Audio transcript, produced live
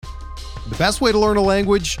The best way to learn a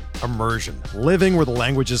language? Immersion. Living where the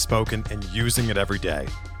language is spoken and using it every day.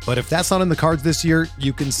 But if that's not in the cards this year,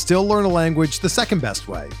 you can still learn a language the second best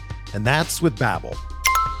way, and that's with Babbel.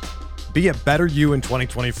 Be a better you in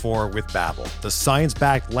 2024 with Babbel, the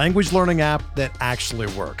science-backed language learning app that actually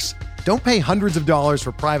works. Don't pay hundreds of dollars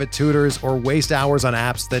for private tutors or waste hours on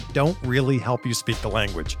apps that don't really help you speak the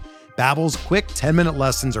language. Babbel's quick 10-minute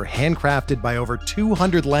lessons are handcrafted by over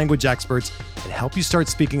 200 language experts and help you start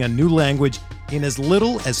speaking a new language in as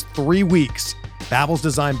little as 3 weeks. Babbel's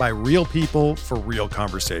designed by real people for real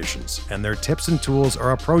conversations, and their tips and tools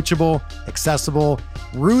are approachable, accessible,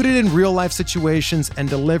 rooted in real-life situations, and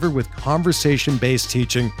delivered with conversation-based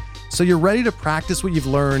teaching, so you're ready to practice what you've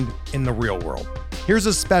learned in the real world. Here's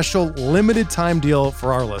a special limited-time deal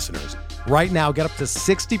for our listeners. Right now, get up to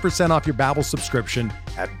 60% off your Babbel subscription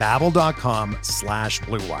at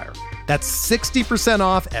babbel.com/Blue Wire. That's 60%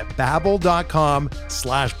 off at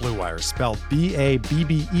babbel.com/Blue Wire, spelled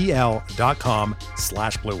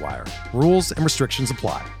BABBEL.com/Blue Wire. Rules and restrictions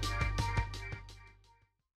apply.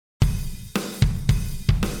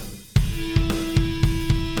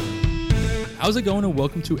 How's it going, and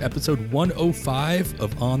welcome to episode 105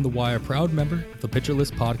 of On the Wire, proud member of the Pitcher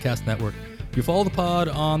List Podcast Network. You follow the pod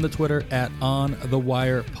on the Twitter at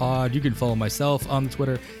OnTheWirePod. You can follow myself on the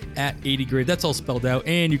Twitter at 80grade. That's all spelled out.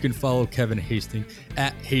 And you can follow Kevin Hastings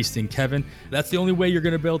at HastingKevin. That's the only way you're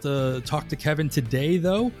going to be able to talk to Kevin today,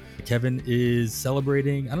 though. Kevin is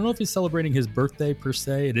celebrating, I don't know if he's celebrating his birthday per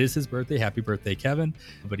se. It is his birthday. Happy birthday, Kevin.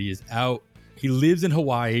 But he is out. He lives in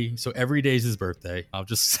Hawaii, so every day is his birthday. I'll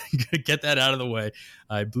just get that out of the way.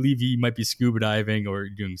 I believe he might be scuba diving or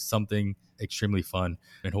doing something extremely fun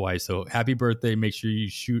in Hawaii. So happy birthday. Make sure you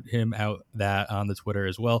shoot him out that on the Twitter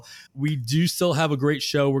as well. We do still have a great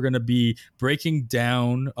show. We're going to be breaking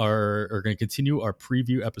down going to continue our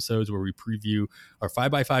preview episodes where we preview our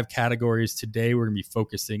 5x5 categories. Today, we're going to be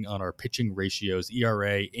focusing on our pitching ratios,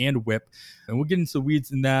 ERA and WHIP, and we'll get into the weeds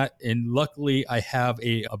in that. And luckily, I have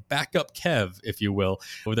a backup Kev, if you will,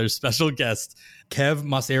 with our special guest, Kev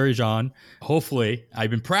Masarijan. Hopefully, I've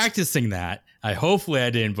been practicing that. Hopefully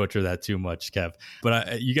I didn't butcher that too much, Kev.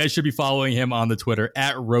 But you guys should be following him on the Twitter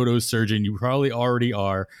at RotoSurgeon. You probably already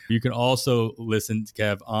are. You can also listen to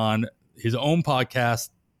Kev on his own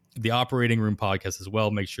podcast, the Operating Room podcast as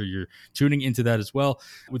well. Make sure you're tuning into that as well.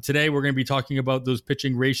 Today, we're going to be talking about those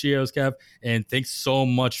pitching ratios, Kev. And thanks so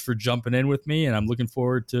much for jumping in with me. And I'm looking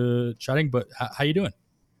forward to chatting. But how you doing?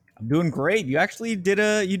 I'm doing great. You actually did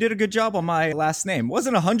a good job on my last name.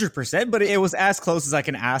 Wasn't 100%, but it was as close as I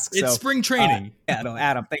can ask. It's spring training.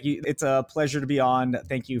 Adam, thank you. It's a pleasure to be on.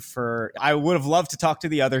 Thank you I would have loved to talk to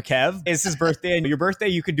the other Kev. It's his birthday, and your birthday,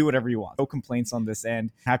 you can do whatever you want. No complaints on this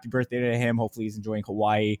end. Happy birthday to him. Hopefully he's enjoying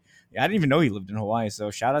Hawaii. I didn't even know he lived in Hawaii,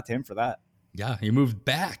 so shout out to him for that. Yeah, he moved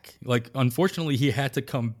back. Unfortunately, he had to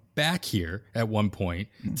come back here at one point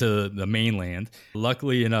to the mainland.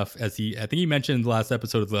 Luckily enough, I think he mentioned in the last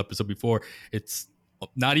episode of the episode before, it's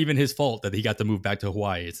not even his fault that he got to move back to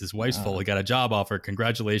Hawaii. It's his wife's fault. He got a job offer.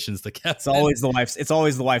 Congratulations to Kevin. It's always the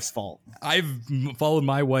wife's fault. I've followed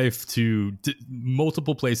my wife to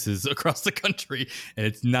multiple places across the country, and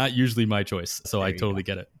it's not usually my choice. So I totally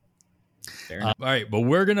get it. All right, but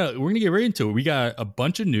we're gonna get right into it. We got a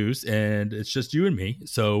bunch of news, and it's just you and me,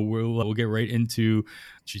 so we'll get right into.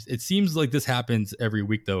 It seems like this happens every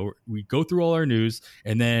week, though. We go through all our news,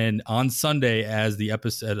 and then on Sunday, as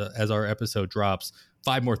our episode drops,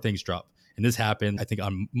 5 more things drop. And this happened, I think,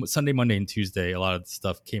 on Sunday, Monday, and Tuesday. A lot of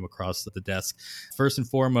stuff came across the desk. First and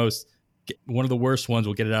foremost, one of the worst ones,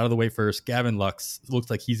 we'll get it out of the way first. Gavin Lux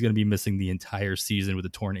looks like he's going to be missing the entire season with a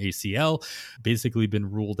torn ACL. Basically been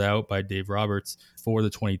ruled out by Dave Roberts for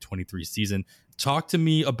the 2023 season. Talk to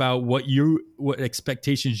me about what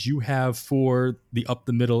expectations you have for the up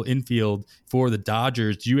the middle infield for the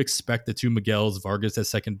Dodgers. Do you expect the two Miguels, Vargas at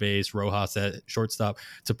second base, Rojas at shortstop,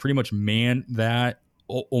 to pretty much man that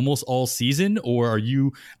almost all season? Or are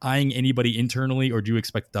you eyeing anybody internally, or do you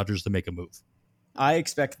expect the Dodgers to make a move? I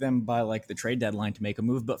expect them by the trade deadline to make a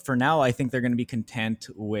move, but for now, I think they're going to be content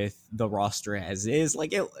with the roster as is.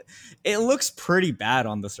 It looks pretty bad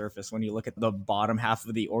on the surface when you look at the bottom half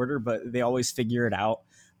of the order, but they always figure it out.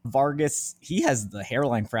 Vargas, he has the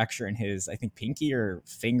hairline fracture in his, I think, pinky or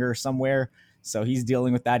finger somewhere. So he's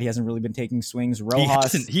dealing with that. He hasn't really been taking swings.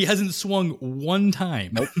 Rojas, he hasn't swung one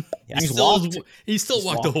time. Nope. He still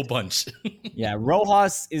walked a whole bunch. Yeah,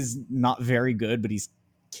 Rojas is not very good, but he's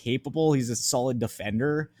capable. He's a solid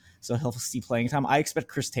defender, so he'll see playing time. I expect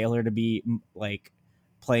Chris Taylor to be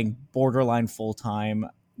playing borderline full time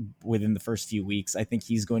within the first few weeks. I think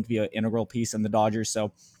he's going to be an integral piece in the Dodgers.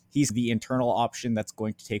 So He's the internal option that's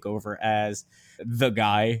going to take over as the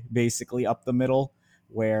guy basically up the middle,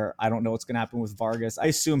 where I don't know what's going to happen with Vargas. I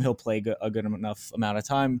assume he'll play a good enough amount of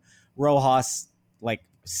time. Rojas, like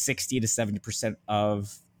 60 to 70%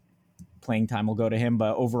 of playing time will go to him,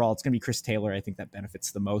 but overall it's going to be Chris Taylor, I think, that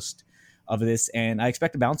benefits the most of this, and I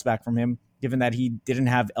expect a bounce back from him given that he didn't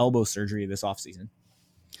have elbow surgery this offseason.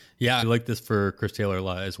 Yeah, I like this for Chris Taylor a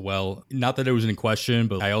lot as well. Not that it was in question,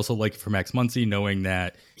 but I also like it for Max Muncy, knowing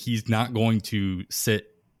that he's not going to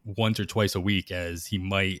sit once or twice a week as he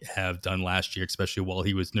might have done last year, especially while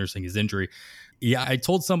he was nursing his injury. Yeah, I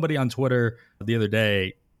told somebody on Twitter the other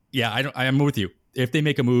day, I'm with you. If they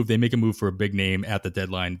make a move, they make a move for a big name at the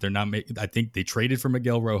deadline. They're not. I think they traded for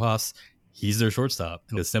Miguel Rojas. He's their shortstop,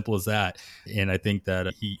 and as simple as that. And I think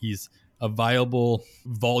that he's a viable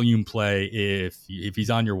volume play if he's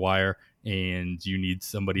on your wire and you need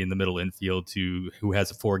somebody in the middle infield who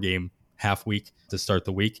has a 4-game half week to start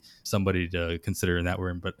the week. Somebody to consider in that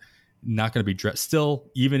room, but not going to be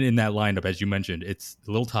still even in that lineup, as you mentioned. It's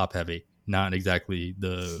a little top heavy. Not exactly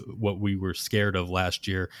what we were scared of last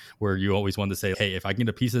year, where you always wanted to say, hey, if I can get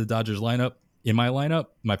a piece of the Dodgers lineup in my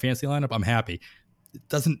fantasy lineup, I'm happy. It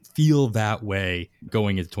doesn't feel that way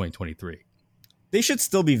going into 2023. They should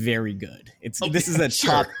still be very good. This is a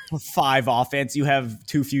top 5 offense. You have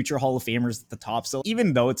 2 future Hall of Famers at the top. So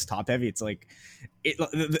even though it's top heavy, it's like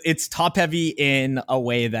it's top heavy in a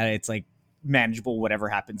way that it's like manageable whatever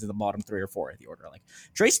happens in the bottom 3 or 4 of the order. Like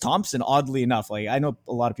Trace Thompson, oddly enough, like I know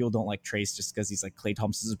a lot of people don't like Trace just because he's like Klay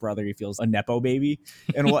Thompson's brother. He feels a nepo baby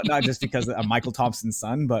and whatnot just because of Michael Thompson's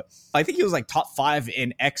son. But I think he was like top 5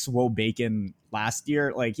 in X-Wo Bacon last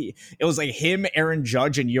year. Like it was like him, Aaron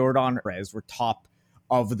Judge, and Yordan Perez were top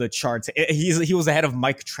of the charts. He was ahead of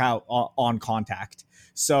Mike Trout on contact.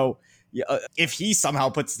 So if he somehow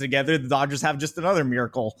puts it together, the Dodgers have just another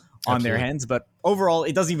miracle on their hands. But overall,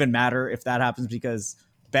 it doesn't even matter if that happens because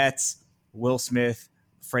Betts, Will Smith,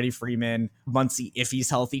 Freddie Freeman, Muncy, if he's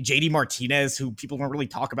healthy, JD Martinez, who people don't really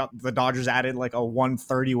talk about, the Dodgers added like a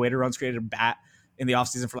 130 weighted runs created bat in the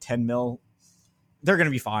offseason for like 10 mil. They're going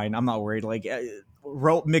to be fine. I'm not worried. Like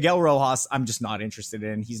Miguel Rojas, I'm just not interested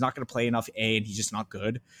in. He's not going to play enough and he's just not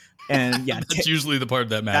good. And yeah, that's usually the part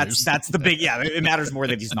that matters. That's the big, it matters more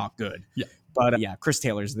that he's not good. Yeah. But Chris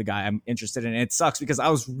Taylor's the guy I'm interested in. And it sucks because I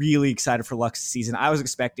was really excited for Lux's season. I was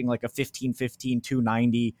expecting like a 15-15,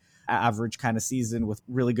 290 average kind of season with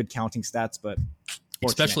really good counting stats, but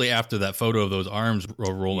especially after that photo of those arms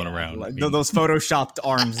rolling around. Like those photoshopped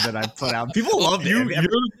arms that I put out. People loved it. Your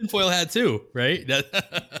tinfoil hat too, right?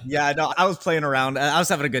 Yeah, no, I was playing around. I was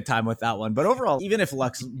having a good time with that one. But overall, even if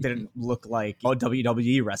Lux didn't look like a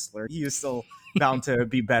WWE wrestler, he is still bound to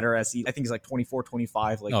be better I think he's like 24,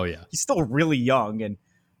 25. Like, he's still really young. And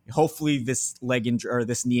hopefully this leg injury or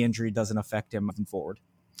this knee injury doesn't affect him moving forward.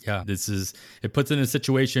 Yeah, it puts it in a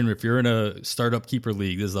situation, if you're in a startup keeper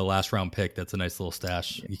league, this is a last round pick. That's a nice little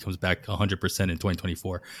stash. He comes back 100% in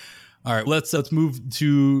 2024. All right, let's move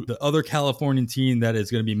to the other Californian team that is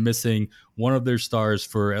going to be missing one of their stars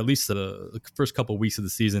for at least the first couple of weeks of the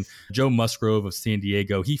season. Joe Musgrove of San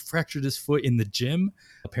Diego. He fractured his foot in the gym.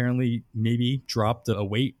 Apparently, maybe dropped a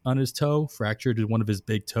weight on his toe, fractured one of his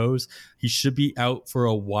big toes. He should be out for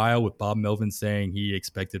a while, with Bob Melvin saying he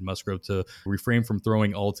expected Musgrove to refrain from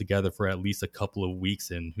throwing altogether for at least a couple of weeks.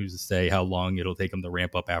 And who's to say how long it'll take him to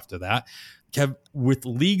ramp up after that. Kev, with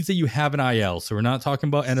leagues that you have an IL, so we're not talking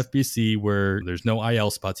about NFBC where there's no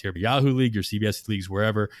IL spots here, but Yahoo League or CBS leagues,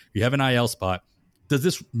 wherever you have an IL spot, does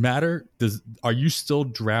this matter? Are you still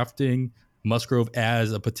drafting Musgrove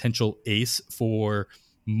as a potential ace for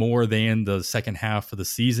more than the second half of the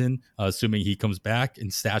season, assuming he comes back,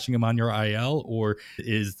 and stashing him on your IL? Or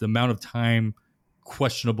is the amount of time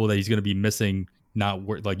questionable that he's going to be missing not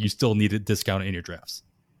worth, like you still need a discount in your drafts?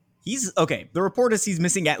 He's okay. The report is he's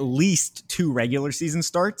missing at least 2 regular season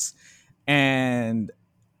starts, and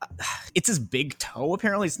it's his big toe.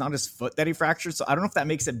 Apparently it's not his foot that he fractured. So I don't know if that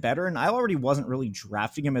makes it better. And I already wasn't really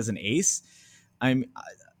drafting him as an ace.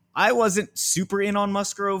 I wasn't super in on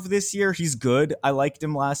Musgrove this year. He's good. I liked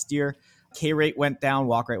him last year. K rate went down,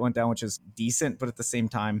 walk rate went down, which is decent. But at the same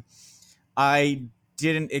time, I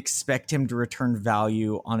didn't expect him to return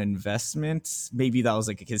value on investments. Maybe that was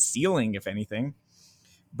like his ceiling, if anything.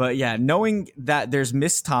 But yeah, knowing that there's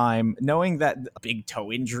missed time, knowing that a big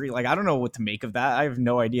toe injury, like I don't know what to make of that. I have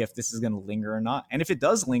no idea if this is going to linger or not. And if it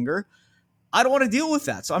does linger, I don't want to deal with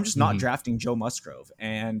that. So I'm just not drafting Joe Musgrove.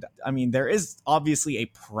 And I mean, there is obviously a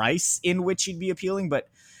price in which he'd be appealing, but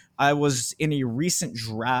I was in a recent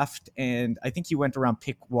draft and I think he went around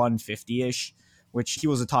pick 150-ish, which he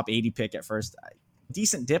was a top 80 pick at first.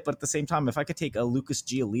 Decent dip, but at the same time, if I could take a Lucas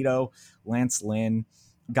Giolito, Lance Lynn,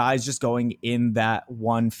 guys just going in that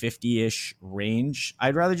 150-ish range,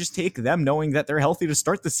 I'd rather just take them knowing that they're healthy to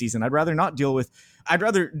start the season. I'd rather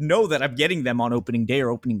know that I'm getting them on opening day or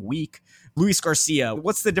opening week. Luis Garcia,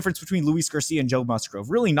 what's the difference between Luis Garcia and Joe Musgrove?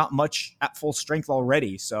 Really not much at full strength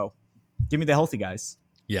already. So give me the healthy guys.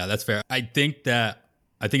 Yeah, that's fair. I think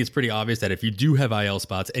it's pretty obvious that if you do have IL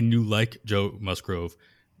spots and you like Joe Musgrove,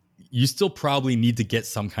 you still probably need to get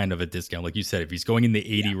some kind of a discount. Like you said, if he's going in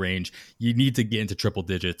the 80 range, you need to get into triple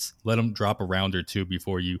digits. Let him drop a round or two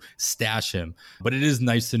before you stash him. But it is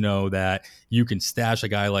nice to know that you can stash a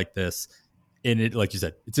guy like this. And it, like you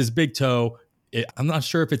said, it's his big toe. I'm not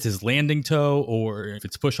sure if it's his landing toe or if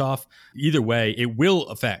it's push off. Either way, it will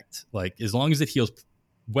affect. Like, as long as it heals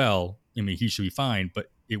well, I mean, he should be fine,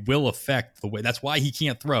 but it will affect the way. That's why he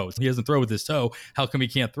can't throw. He doesn't throw with his toe. How come he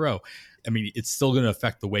can't throw? I mean, it's still going to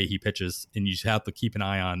affect the way he pitches, and you have to keep an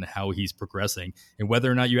eye on how he's progressing and whether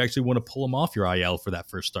or not you actually want to pull him off your IL for that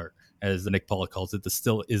first start, as Nick Pollock calls it.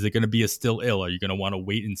 Is it going to be a still ill? Are you going to want to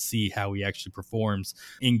wait and see how he actually performs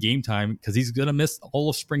in game time? Because he's going to miss all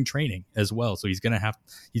of spring training as well, so he's going to have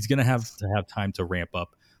to have time to ramp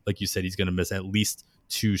up. Like you said, he's going to miss at least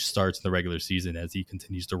 2 starts in the regular season as he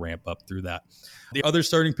continues to ramp up through that. The other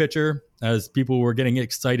starting pitcher, as people were getting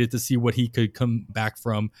excited to see what he could come back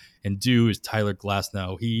from and do, is Tyler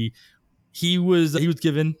Glasnow. He was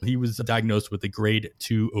diagnosed with a grade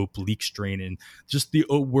 2 oblique strain, and just the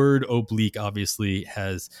word oblique obviously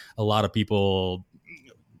has a lot of people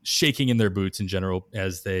shaking in their boots in general,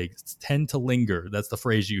 as they tend to linger. That's the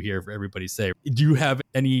phrase you hear everybody say. Do you have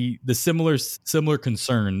the similar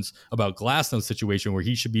concerns about Glasnow's situation, where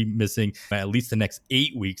he should be missing at least the next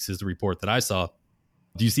 8 weeks, is the report that I saw?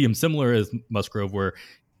 Do you see him similar as Musgrove, where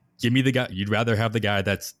give me the guy, you'd rather have the guy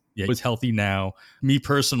that's is healthy now? Me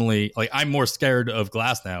personally, like, I'm more scared of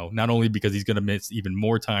Glasnow, not only because he's going to miss even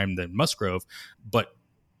more time than Musgrove, but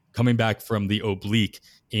coming back from the oblique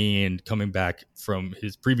and coming back from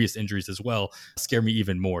his previous injuries as well scare me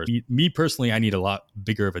even more. Me personally, I need a lot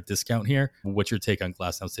bigger of a discount here. What's your take on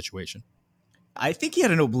Glasnow's situation? I think he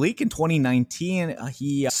had an oblique in 2019.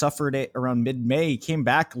 He suffered it around mid-May. He came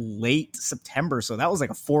back late September, so that was like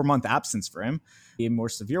a 4-month absence for him, a more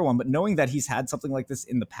severe one. But knowing that he's had something like this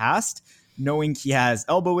in the past, knowing he has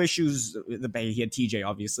elbow issues, he had TJ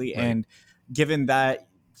obviously, right, and given that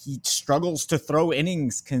he struggles to throw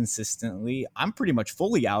innings consistently, I'm pretty much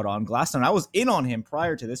fully out on Glasnow. I was in on him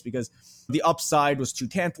prior to this because the upside was too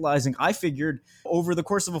tantalizing. I figured over the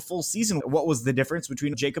course of a full season, what was the difference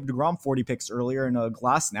between Jacob deGrom, 40 picks earlier, and a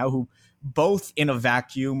Glasnow, who both in a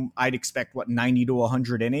vacuum, I'd expect 90 to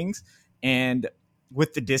 100 innings. And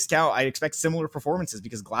with the discount, I expect similar performances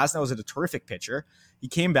because Glasnow is a terrific pitcher. He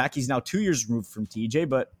came back. He's now 2 years removed from TJ,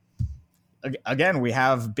 but again, we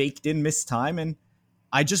have baked in missed time, and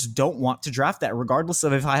I just don't want to draft that regardless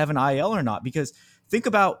of if I have an IL or not, because think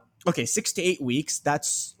about, 6 to 8 weeks,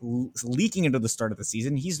 that's leaking into the start of the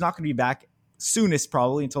season. He's not going to be back soonest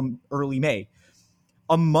probably until early May.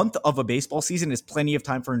 A month of a baseball season is plenty of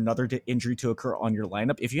time for another injury to occur on your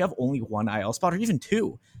lineup. If you have only 1 IL spot or even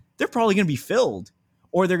 2, they're probably going to be filled,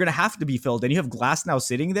 or they're going to have to be filled. And you have Glasnow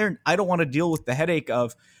sitting there. I don't want to deal with the headache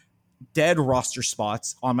of dead roster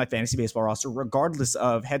spots on my fantasy baseball roster, regardless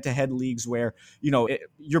of head-to-head leagues where,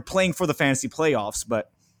 you're playing for the fantasy playoffs.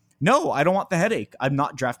 But no, I don't want the headache. I'm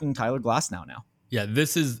not drafting Tyler Glasnow now. Yeah,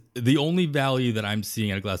 this is the only value that I'm seeing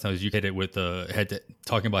at Glasnow is you hit it with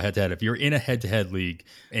talking about head-to-head. If you're in a head-to-head league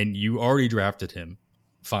and you already drafted him,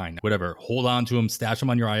 fine, whatever. Hold on to him, stash him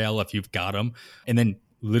on your IL if you've got him. And then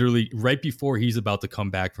literally right before he's about to come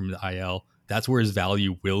back from the IL, that's where his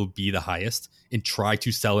value will be the highest, and try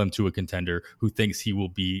to sell him to a contender who thinks he will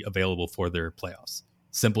be available for their playoffs.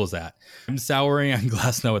 Simple as that. I'm souring on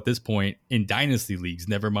Glasnow at this point in dynasty leagues,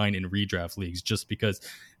 never mind in redraft leagues, just because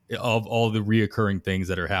of all the reoccurring things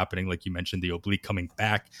that are happening. Like you mentioned, the oblique coming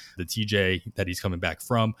back, the TJ that he's coming back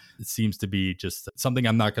from. It seems to be just something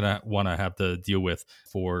I'm not going to want to have to deal with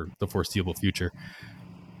for the foreseeable future.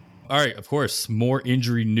 All right, of course, more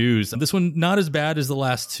injury news. This one not as bad as the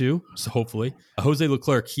last two, so hopefully. Jose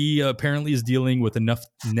Leclerc, he apparently is dealing with enough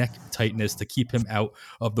neck tightness to keep him out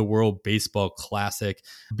of the World Baseball Classic.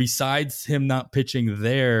 Besides him not pitching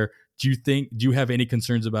there, do you have any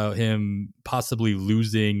concerns about him possibly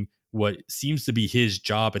losing what seems to be his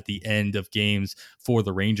job at the end of games for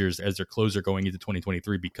the Rangers as their closer going into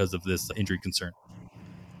 2023 because of this injury concern?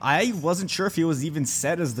 I wasn't sure if he was even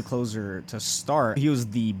set as the closer to start. He was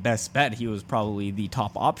the best bet. He was probably the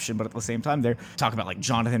top option, but at the same time, they're talking about like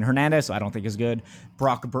Jonathan Hernandez, who I don't think is good.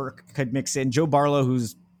 Brock Burke could mix in. Joe Barlow,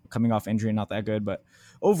 who's coming off injury and not that good. But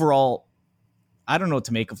overall, I don't know what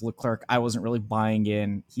to make of Leclerc. I wasn't really buying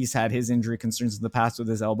in. He's had his injury concerns in the past with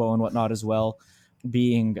his elbow and whatnot as well.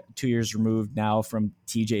 Being 2 years removed now from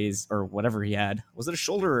TJ's or whatever he had. Was it a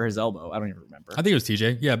shoulder or his elbow? I don't even remember. I think it was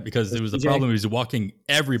TJ. Yeah, because it was the problem. He was walking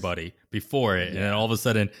everybody before it. And then all of a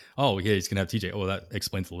sudden, oh, yeah, he's going to have TJ. Oh, that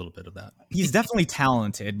explains a little bit of that. He's definitely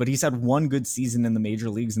talented, but he's had one good season in the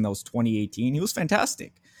major leagues, and that was 2018. He was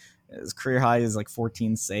fantastic. His career high is like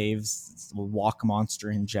 14 saves. It's a walk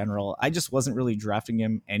monster in general. I just wasn't really drafting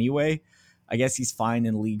him anyway. I guess he's fine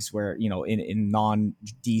in leagues where, in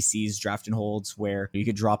non-DCs draft and holds where you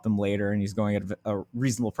could drop him later and he's going at a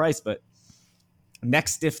reasonable price. But neck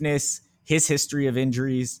stiffness, his history of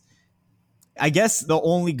injuries, I guess the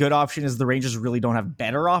only good option is the Rangers really don't have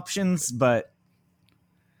better options. But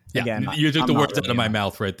again, you took the words out of my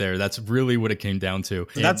mouth right there. That's really what it came down to.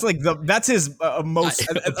 That's like that's his most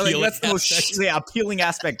that's the most appealing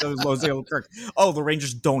aspect of Jose Leclerc. Oh, the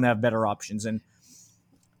Rangers don't have better options. And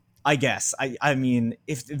I guess. I mean,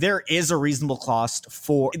 if there is a reasonable cost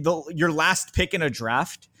for your last pick in a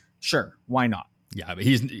draft, sure, why not? Yeah, but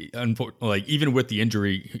he's like, even with the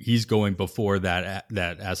injury, he's going before that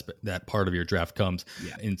aspect, that part of your draft comes,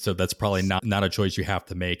 and so that's probably not a choice you have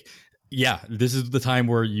to make. Yeah, this is the time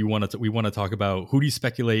where we want to talk about who do you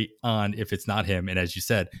speculate on if it's not him, and as you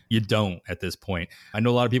said, you don't at this point. I know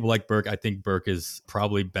a lot of people like Burke. I think Burke is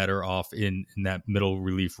probably better off in that middle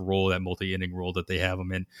relief role, that multi-inning role that they have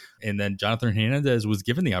him in. And then Jonathan Hernandez was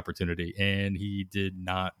given the opportunity, and he did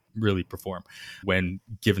not really perform when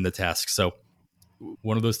given the task. So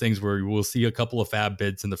one of those things where we'll see a couple of fab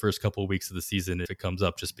bids in the first couple of weeks of the season if it comes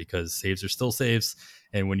up, just because saves are still saves.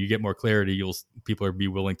 And when you get more clarity, people will be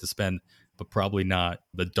willing to spend, but probably not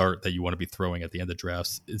the dart that you want to be throwing at the end of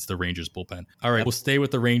drafts. It's the Rangers bullpen. All right, we'll stay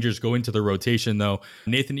with the Rangers, go into the rotation though.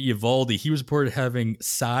 Nathan Eovaldi, he was reported having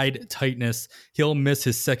side tightness. He'll miss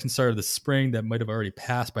his second start of the spring. That might have already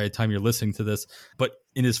passed by the time you're listening to this. But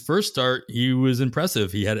in his first start, he was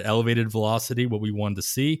impressive. He had elevated velocity, what we wanted to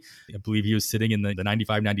see. I believe he was sitting in the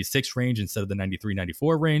 95-96 range instead of the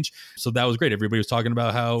 93-94 range. So that was great. Everybody was talking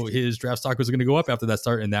about how his draft stock was going to go up after that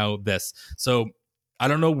start, and now this. So I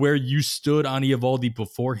don't know where you stood on Eovaldi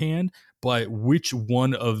beforehand, but which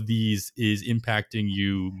one of these is impacting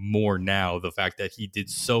you more now? The fact that he did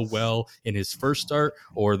so well in his first start,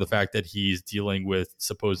 or the fact that he's dealing with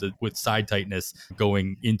side tightness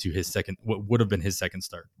going into his what would have been his second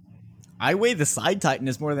start? I weigh the side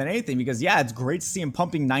tightness more than anything because, it's great to see him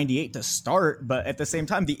pumping 98 to start. But at the same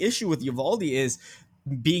time, the issue with Eovaldi is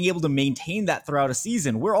being able to maintain that throughout a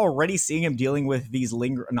season. We're already seeing him dealing with these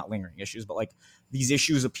not lingering issues, but like these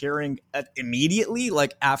issues appearing immediately,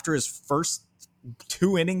 like after his first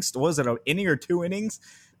 2 innings. Was it an inning or 2 innings?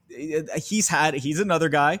 He's another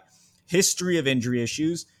guy, history of injury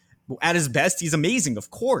issues. At his best, he's amazing, of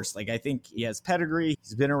course. Like, I think he has pedigree.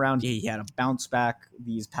 He's been around. He had a bounce back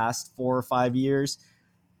these past 4 or 5 years.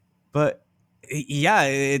 But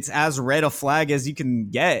it's as red a flag as you can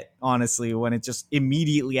get, honestly, when it's just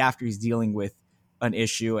immediately after he's dealing with an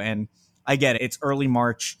issue. And I get it. It's early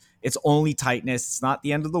March. It's only tightness. It's not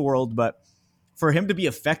the end of the world. But for him to be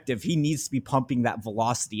effective, he needs to be pumping that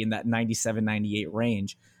velocity in that 97, 98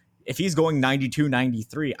 range. If he's going 92,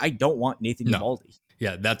 93, I don't want Nathan Eovaldi.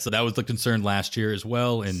 Yeah, that was the concern last year as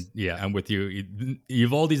well. And yeah, I'm with you.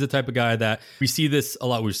 Eovaldi's the type of guy that we see this a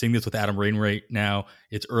lot. We're seeing this with Adam Wainwright now.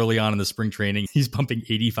 It's early on in the spring training. He's pumping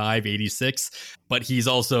 85, 86, but he's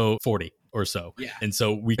also 40 or so. Yeah. And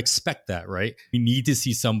so we expect that, right? We need to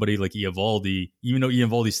see somebody like Eovaldi, even though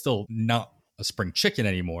Eovaldi's still not a spring chicken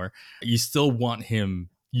anymore. You still want him.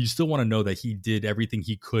 You still want to know that he did everything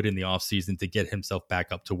he could in the offseason to get himself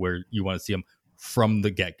back up to where you want to see him from the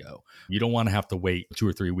get-go. You don't want to have to wait 2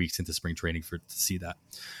 or 3 weeks into spring training to see that.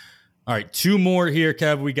 All right, 2 more here,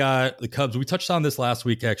 Kev. We got the Cubs. We touched on this last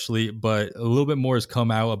week, actually, but a little bit more has come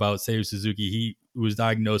out about Seiya Suzuki. He was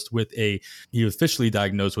officially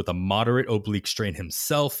diagnosed with a moderate oblique strain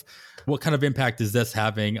himself. What kind of impact is this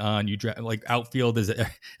having on you? Like outfield, as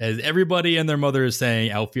everybody and their mother is saying,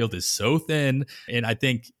 outfield is so thin. And I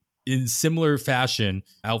think in similar fashion,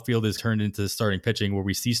 outfield is turned into starting pitching, where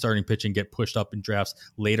we see starting pitching get pushed up in drafts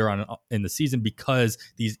later on in the season because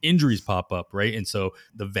these injuries pop up, right? And so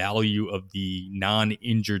the value of the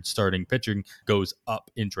non-injured starting pitching goes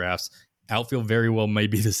up in drafts. Outfield very well may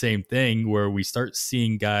be the same thing, where we start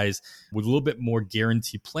seeing guys with a little bit more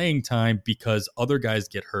guaranteed playing time because other guys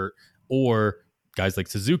get hurt, or guys like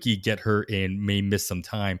Suzuki get hurt and may miss some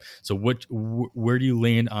time. So where do you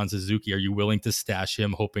land on Suzuki? Are you willing to stash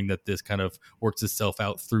him, hoping that this kind of works itself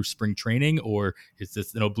out through spring training? Or is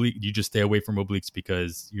this an oblique? Do you just stay away from obliques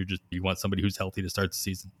because you want somebody who's healthy to start the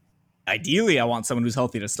season? Ideally, I want someone who's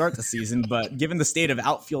healthy to start the season, but given the state of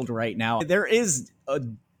outfield right now,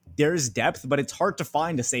 there's depth, but it's hard to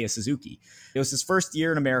find a Seiya Suzuki. It was his first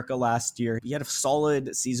year in America last year. He had a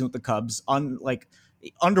solid season with the Cubs,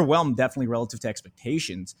 underwhelmed definitely relative to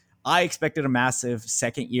expectations. I expected a massive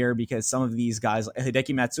second year because some of these guys,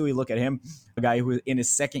 Hideki Matsui, look at him, a guy who in his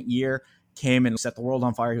second year came and set the world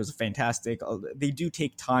on fire. He was fantastic. They do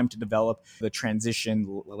take time to develop the transition,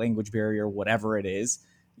 language barrier, whatever it is.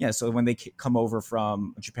 Yeah, so when they come over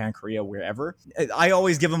from Japan, Korea, wherever, I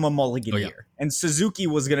always give them a mulligan year. And Suzuki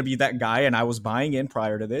was going to be that guy, and I was buying in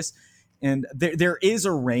prior to this. And there is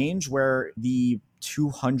a range where the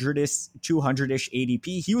 200-ish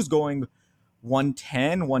ADP, he was going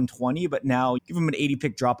 110, 120, but now give him an 80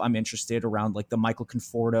 pick drop. I'm interested around like the Michael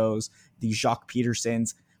Confortos, the Jacques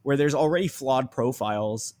Petersons, where there's already flawed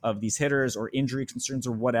profiles of these hitters or injury concerns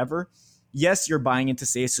or whatever. Yes, you're buying into,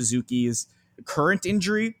 say, Suzuki's current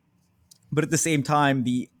injury, but at the same time,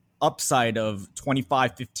 the upside of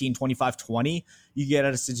 25-15, 25-20 you get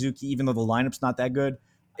out of Suzuki, even though the lineup's not that good,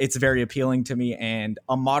 it's very appealing to me. And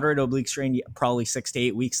a moderate oblique strain, probably 6 to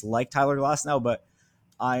 8 weeks, like Tyler Glasnow, but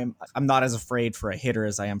I'm not as afraid for a hitter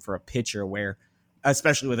as I am for a pitcher, where,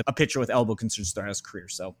 especially with a pitcher with elbow concerns throughout his career.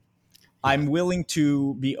 So I'm willing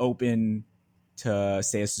to be open to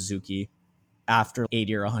Seiya Suzuki after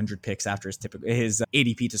 80 or 100 picks after his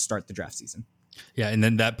ADP to start the draft season. Yeah, and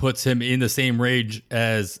then that puts him in the same range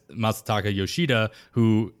as Masataka Yoshida,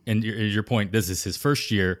 who, and your point, this is his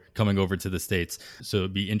first year coming over to the States. So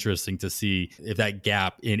it'd be interesting to see if that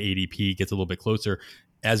gap in ADP gets a little bit closer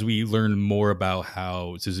as we learn more about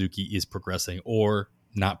how Suzuki is progressing or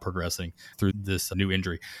not progressing through this new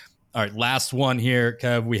injury. All right, last one here,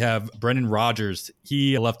 Kev. We have Brendan Rodgers.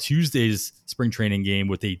 He left Tuesday's spring training game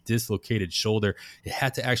with a dislocated shoulder. It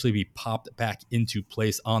had to actually be popped back into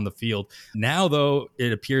place on the field. Now, though,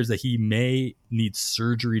 it appears that he may need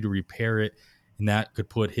surgery to repair it, and that could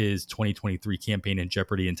put his 2023 campaign in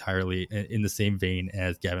jeopardy entirely, in the same vein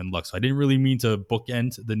as Gavin Lux. So I didn't really mean to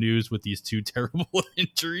bookend the news with these two terrible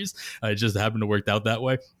injuries. It just happened to work out that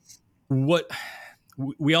way.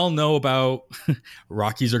 We all know about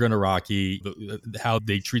Rockies are going to Rocky, how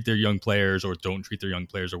they treat their young players or don't treat their young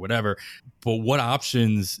players or whatever. But what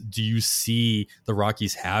options do you see the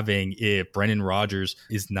Rockies having if Brendan Rodgers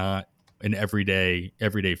is not an everyday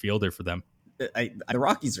fielder for them? The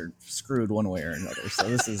Rockies are screwed one way or another, so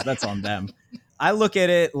that's on them. I look at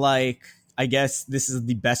it like, I guess this is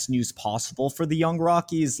the best news possible for the young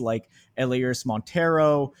Rockies, like Elias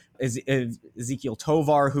Montero, Ezequiel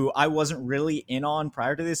Tovar, who I wasn't really in on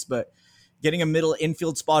prior to this, but getting a middle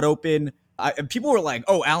infield spot open. People were like,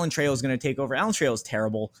 "Oh, Alan Trejo is going to take over." Alan Trejo is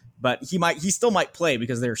terrible, but he still might play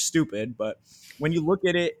because they're stupid. But when you look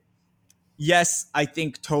at it, yes, I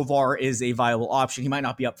think Tovar is a viable option. He might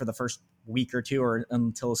not be up for the first week or two or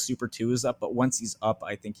until Super 2 is up, but once he's up,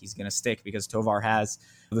 I think he's going to stick because Tovar has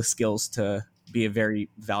the skills to be a very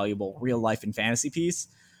valuable real life and fantasy piece.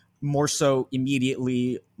 More so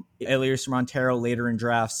immediately, Elias Montero later in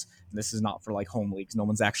drafts. This is not for like home leagues. No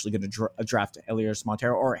one's actually going to draft Elias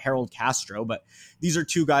Montero or Harold Castro, but these are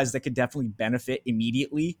two guys that could definitely benefit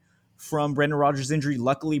immediately from Brendan Rodgers' injury.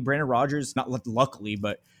 Luckily, Brendan Rodgers, not luckily,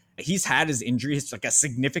 but he's had his injury. It's like a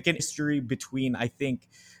significant history between, I think,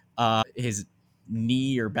 his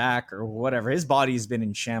knee or back or whatever. His body has been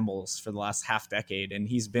in shambles for the last half decade, and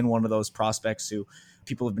he's been one of those prospects who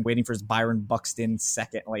people have been waiting for his Byron Buxton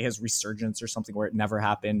second, like his resurgence or something where it never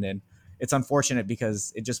happened. And it's unfortunate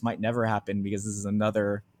because it just might never happen because this is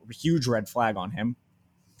another huge red flag on him.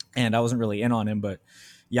 And I wasn't really in on him, but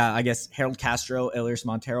yeah, I guess Harold Castro, Elias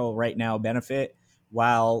Montero right now benefit,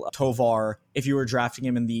 while Tovar, if you were drafting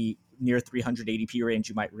him in the near 300 ADP range,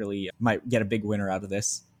 you might get a big winner out of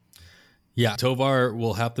this. Yeah, Tovar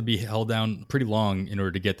will have to be held down pretty long in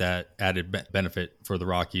order to get that added benefit for the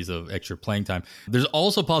Rockies of extra playing time. There's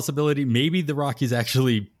also a possibility maybe the Rockies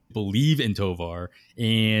actually believe in Tovar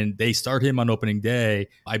and they start him on opening day.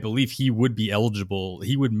 I believe he would be eligible.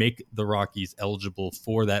 He would make the Rockies eligible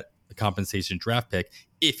for that compensation draft pick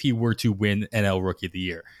if he were to win NL Rookie of the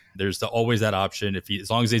Year. There's always that option. As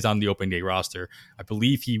long as he's on the opening day roster, I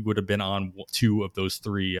believe he would have been on 2 of those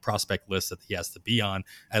 3 prospect lists that he has to be on,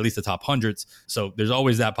 at least the top hundreds. So there's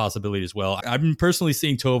always that possibility as well. I've been personally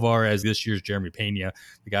seeing Tovar as this year's Jeremy Pena,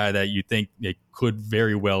 the guy that you think it could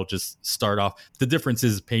very well just start off. The difference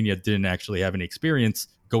is Pena didn't actually have any experience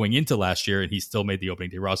going into last year, and he still made the opening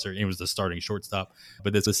day roster, and it was the starting shortstop.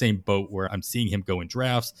 But it's the same boat where I'm seeing him go in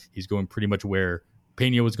drafts. He's going pretty much where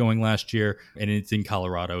Pena was going last year, and it's in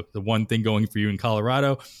Colorado. The one thing going for you in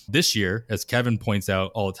Colorado this year, as Kevin points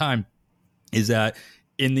out all the time, is that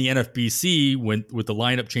in the NFBC, with the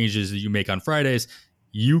lineup changes that you make on Fridays,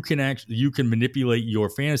 you can manipulate your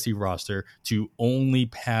fantasy roster to only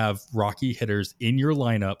have Rocky hitters in your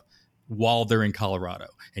lineup while they're in Colorado,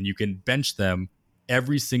 and you can bench them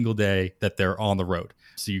every single day that they're on the road.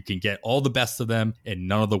 So you can get all the best of them and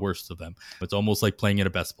none of the worst of them. It's almost like playing at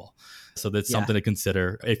a best ball. So that's something to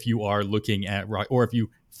consider if you are looking at, or if you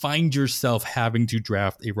find yourself having to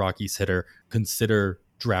draft a Rockies hitter, consider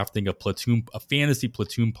drafting a fantasy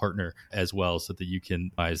platoon partner as well, so that you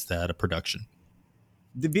can rise that production.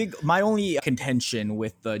 My only contention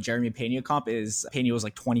with the Jeremy Pena comp is Pena was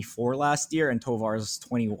like 24 last year and Tovar is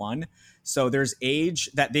 21. So there's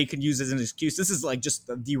age that they could use as an excuse. This is like just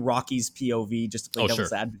the Rockies POV, just to play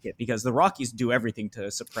devil's advocate, because the Rockies do everything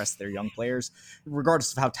to suppress their young players,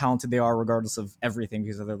 regardless of how talented they are, regardless of everything,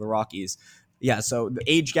 because they're the Rockies. Yeah, so the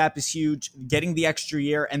age gap is huge, getting the extra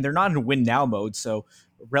year, and they're not in win now mode. So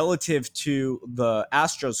relative to the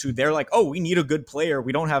Astros, who they're like, oh, we need a good player.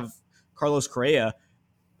 We don't have Carlos Correa.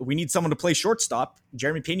 We need someone to play shortstop.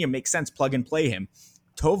 Jeremy Pena makes sense. Plug and play him.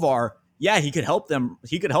 Tovar, yeah, he could help them.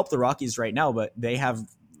 He could help the Rockies right now, but they have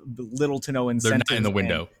little to no incentive. They're not in the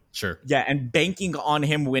window. Sure. Yeah, and banking on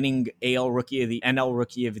him winning NL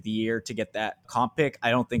Rookie of the Year to get that comp pick, I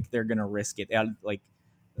don't think they're going to risk it. Like,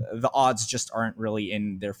 the odds just aren't really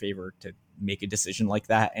in their favor to make a decision like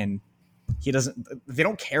that. And they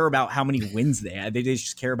don't care about how many wins they have. They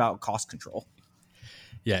just care about cost control.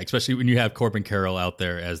 Yeah, especially when you have Corbin Carroll out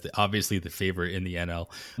there as obviously the favorite in the NL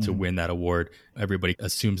to win that award. Everybody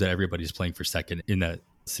assumes that everybody's playing for second in that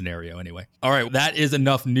scenario anyway. All right, that is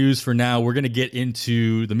enough news for now. We're going to get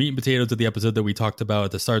into the meat and potatoes of the episode that we talked about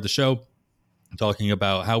at the start of the show. I'm talking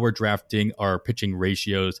about how we're drafting our pitching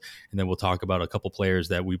ratios, and then we'll talk about a couple players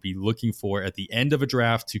that we'd be looking for at the end of a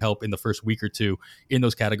draft to help in the first week or two in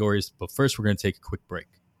those categories. But first, we're going to take a quick break.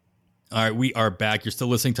 All right, we are back. You're still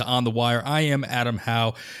listening to On the Wire. I am Adam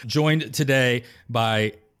Howe, joined today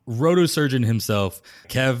by rotosurgeon himself,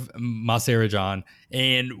 Kev Masarajan,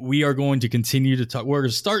 and we are going to continue to talk. We're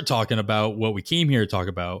going to start talking about what we came here to talk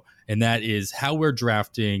about, and that is how we're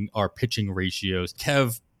drafting our pitching ratios.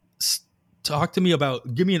 Kev,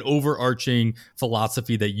 give me an overarching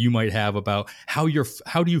philosophy that you might have about how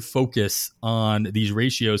do you focus on these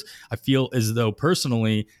ratios? I feel as though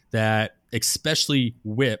personally that especially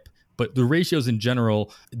WHIP, but the ratios in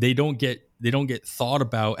general, they don't get thought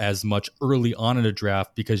about as much early on in a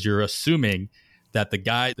draft, because you're assuming that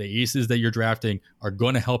the aces that you're drafting are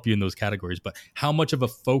going to help you in those categories. But how much of a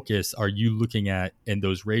focus are you looking at in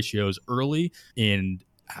those ratios early? And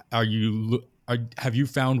have you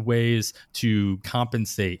found ways to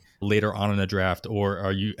compensate later on in the draft,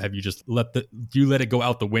 or have you just let it go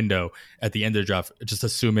out the window at the end of the draft, just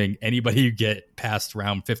assuming anybody you get past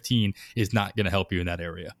round 15 is not going to help you in that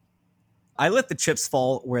area? I let the chips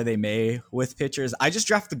fall where they may with pitchers. I just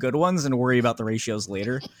draft the good ones and worry about the ratios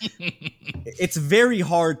later. It's very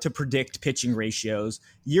hard to predict pitching ratios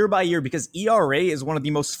year by year because ERA is one of the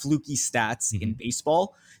most fluky stats in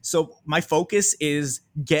baseball. So my focus is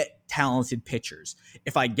get talented pitchers.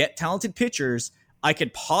 If I get talented pitchers, I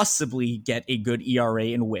could possibly get a good ERA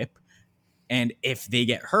and WHIP. And if they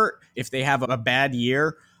get hurt, if they have a bad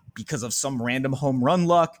year because of some random home run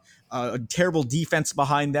luck, a terrible defense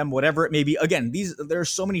behind them, whatever it may be. Again, there are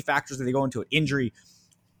so many factors that they go into it. Injury.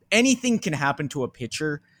 Anything can happen to a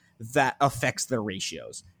pitcher that affects their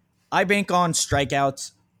ratios. I bank on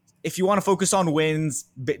strikeouts. If you want to focus on wins,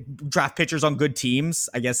 draft pitchers on good teams.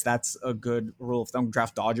 I guess that's a good rule of thumb.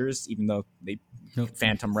 Draft Dodgers, even though they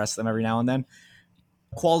phantom rest them every now and then.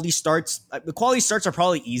 Quality starts. The quality starts are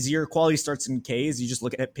probably easier. Quality starts in Ks. You just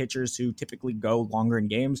look at pitchers who typically go longer in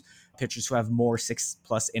games. Pitchers who have more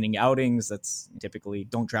 6+ inning outings. That's typically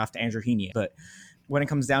don't draft Andrew Heaney. But when it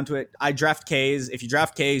comes down to it, I draft Ks. If you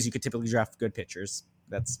draft Ks, you could typically draft good pitchers.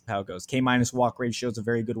 That's how it goes. K- walk ratio is a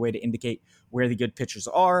very good way to indicate where the good pitchers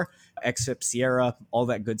are. XFIP, Sierra, all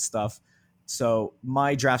that good stuff. So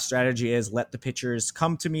my draft strategy is let the pitchers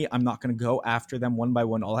come to me. I'm not going to go after them one by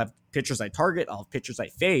one. I'll have pitchers I target. I'll have pitchers I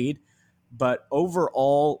fade. But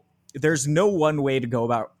overall, there's no one way to go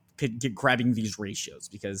about grabbing these ratios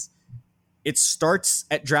because it starts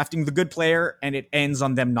at drafting the good player and it ends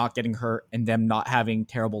on them not getting hurt and them not having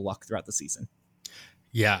terrible luck throughout the season.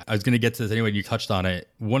 Yeah, I was going to get to this anyway. You touched on it.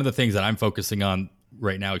 One of the things that I'm focusing on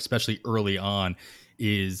right now, especially early on,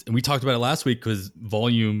 is, and we talked about it last week because the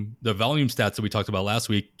volume stats that we talked about last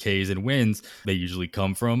week, Ks and wins, they usually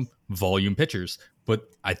come from volume pitchers. But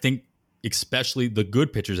I think especially the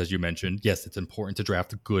good pitchers, as you mentioned, yes, it's important to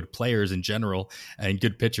draft good players in general and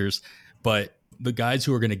good pitchers. But the guys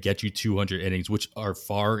who are going to get you 200 innings, which are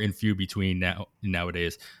far and few between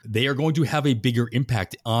nowadays, they are going to have a bigger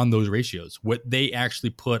impact on those ratios. What they actually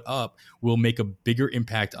put up will make a bigger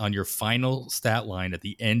impact on your final stat line at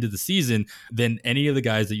the end of the season than any of the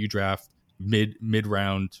guys that you draft mid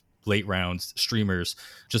round, late rounds, streamers,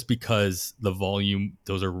 just because the volume,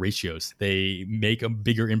 those are ratios. They make a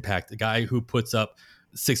bigger impact. The guy who puts up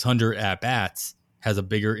 600 at bats has a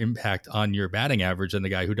bigger impact on your batting average than the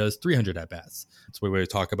guy who does 300 at bats. That's what we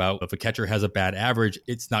talk about. If a catcher has a bad average,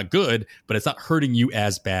 it's not good, but it's not hurting you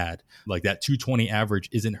as bad. Like that 220 average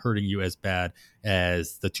isn't hurting you as bad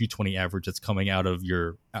as the 220 average that's coming out of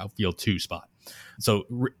your outfield 2 spot. So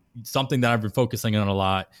something that I've been focusing on a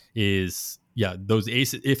lot is, those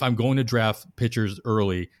aces. If I'm going to draft pitchers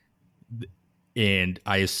early and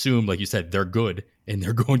I assume, like you said, they're good and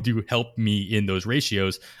they're going to help me in those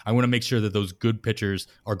ratios, I want to make sure that those good pitchers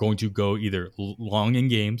are going to go either long in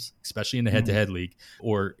games, especially in the head-to-head league,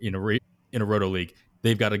 or in a roto league.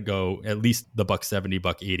 They've got to go at least the $170,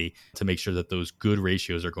 $180 to make sure that those good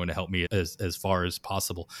ratios are going to help me as far as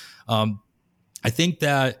possible. I think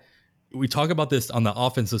that we talk about this on the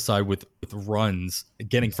offensive side with runs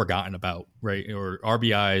getting forgotten about, right? Or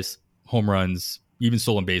RBIs, home runs, even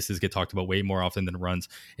stolen bases get talked about way more often than runs.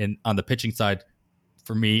 And on the pitching side,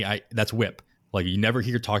 for me, that's whip. Like you never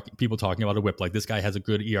hear people talking about a whip. Like this guy has a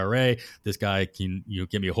good ERA. This guy can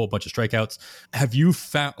give me a whole bunch of strikeouts. Have you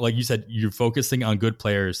found, like you said, you're focusing on good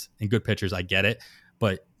players and good pitchers. I get it,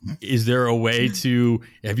 but is there a way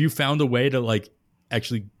have you found a way to like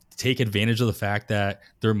actually take advantage of the fact that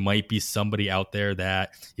there might be somebody out there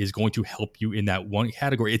that is going to help you in that one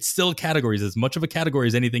category? It's still categories, as much of a category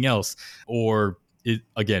as anything else, or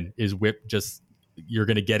is whip just you're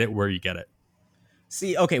going to get it where you get it?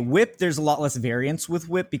 See, okay, whip, there's a lot less variance with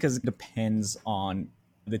whip because it depends on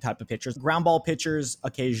the type of pitchers. Ground ball pitchers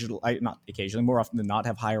more often than not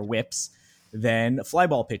have higher whips than fly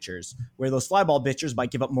ball pitchers, where those fly ball pitchers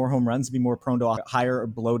might give up more home runs, be more prone to a higher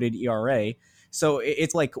bloated ERA. So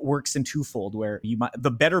it's like works in twofold, where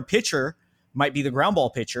the better pitcher might be the ground ball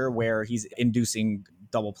pitcher, where he's inducing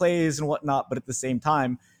double plays and whatnot. But at the same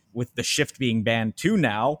time, with the shift being banned too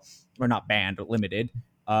now, or not banned, but limited,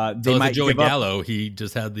 they might Joey give up. Gallo, he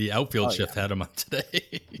just had the outfield shift had him on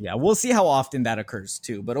today. Yeah, we'll see how often that occurs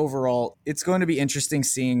too. But overall, it's going to be interesting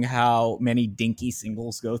seeing how many dinky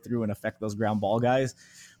singles go through and affect those ground ball guys.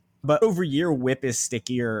 But over year, whip is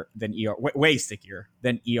stickier than way stickier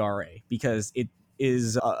than ERA, because it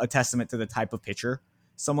is a testament to the type of pitcher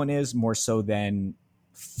someone is, more so than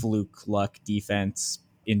fluke, luck, defense,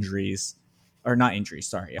 injuries. Or not injuries,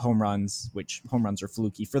 sorry, home runs, which home runs are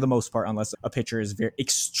fluky for the most part, unless a pitcher is very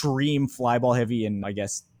extreme fly ball heavy and I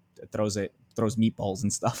guess throws meatballs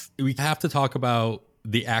and stuff. We have to talk about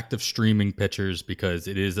the act of streaming pitchers because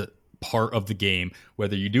it is a part of the game.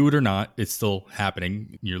 Whether you do it or not, it's still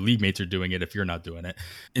happening. Your league mates are doing it if you're not doing it.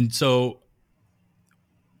 And so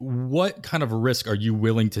what kind of a risk are you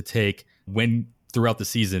willing to take throughout the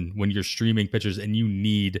season when you're streaming pitchers and you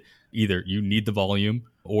need the volume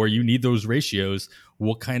or you need those ratios?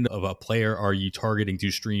 What kind of a player are you targeting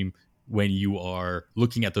to stream when you are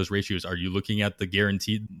looking at those ratios? Are you looking at the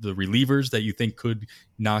relievers that you think could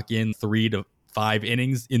knock in 3 to 5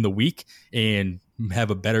 innings in the week and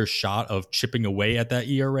have a better shot of chipping away at that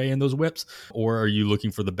ERA and those whips? Or are you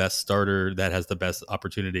looking for the best starter that has the best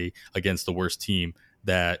opportunity against the worst team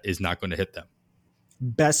that is not going to hit them?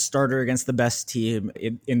 Best starter against the best team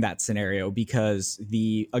in that scenario, because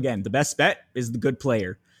the best bet is the good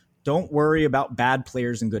player. Don't worry about bad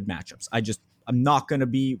players and good matchups. I'm not going to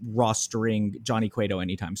be rostering Johnny Cueto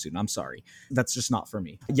anytime soon. I'm sorry. That's just not for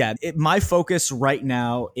me. Yeah, my focus right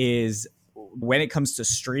now is, when it comes to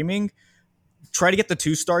streaming, try to get the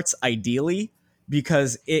 2 starts ideally,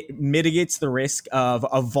 because it mitigates the risk of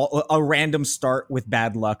a random start with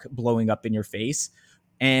bad luck blowing up in your face.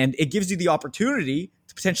 And it gives you the opportunity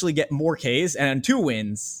to potentially get more Ks and 2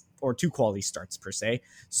 wins, or 2 quality starts per se.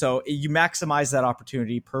 So you maximize that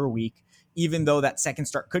opportunity per week. Even though that second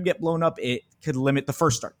start could get blown up, it could limit the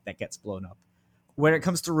first start that gets blown up. When it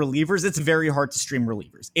comes to relievers, it's very hard to stream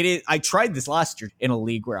relievers. I tried this last year in a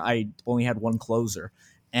league where I only had 1 closer,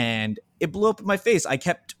 and it blew up in my face. I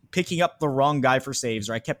kept picking up the wrong guy for saves,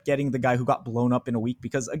 or I kept getting the guy who got blown up in a week,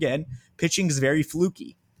 because again, pitching is very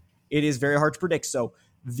fluky. It is very hard to predict. So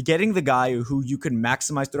getting the guy who you can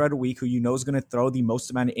maximize throughout a week, who you know is going to throw the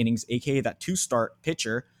most amount of innings, aka that 2-start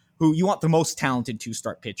pitcher, who you want the most talented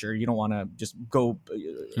 2-start pitcher. You don't want to just go.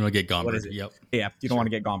 You want to get Gomber. Yep. Yeah, you don't want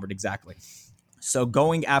to get Gomber, exactly. So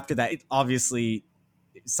going after that, it obviously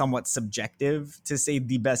somewhat subjective to say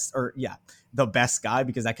the best guy,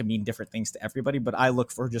 because that can mean different things to everybody. But I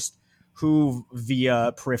look for just who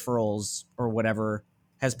via peripherals or whatever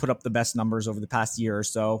has put up the best numbers over the past year or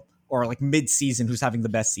so, or like mid-season who's having the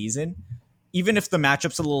best season. Even if the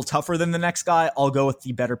matchup's a little tougher than the next guy, I'll go with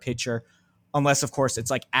the better pitcher. Unless, of course,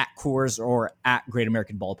 it's like at Coors or at Great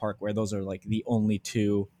American Ballpark, where those are like the only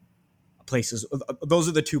two places. Those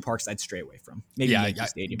are the two parks I'd stray away from. Maybe Yankee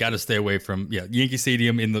Stadium. Got to stay away from Yankee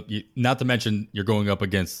Stadium. Not to mention you're going up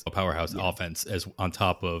against a powerhouse offense as on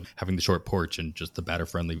top of having the short porch and just the batter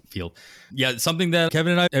friendly field. Yeah, something that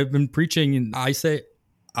Kevin and I have been preaching, and I say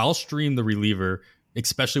I'll stream the reliever,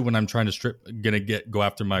 especially when I'm trying to go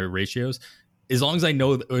after my ratios. As long as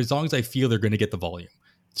I feel they're going to get the volume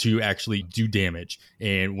to actually do damage.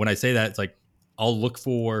 And when I say that, it's like I'll look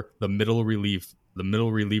for the middle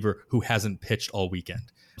reliever who hasn't pitched all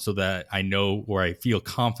weekend, so that I know, or I feel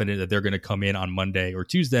confident that they're going to come in on Monday or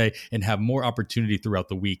Tuesday and have more opportunity throughout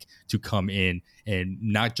the week to come in and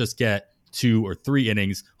not just get 2 or 3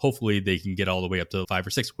 innings. Hopefully they can get all the way up to 5 or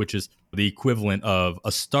 6, which is the equivalent of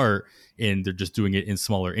a start, and they're just doing it in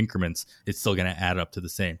smaller increments. It's still going to add up to the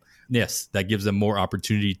same. Yes, that gives them more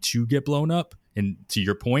opportunity to get blown up. And to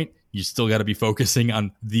your point, you still got to be focusing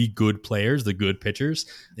on the good players, the good pitchers.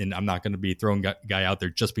 And I'm not going to be throwing guy out there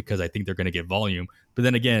just because I think they're going to get volume. But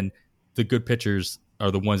then again, the good pitchers are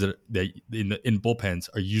the ones that in bullpens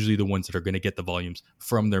are usually the ones that are going to get the volumes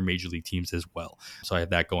from their major league teams as well. So I have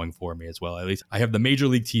that going for me as well. At least I have the major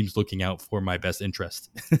league teams looking out for my best interest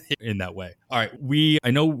in that way. All right. I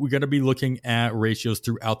know we're going to be looking at ratios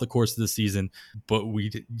throughout the course of the season, but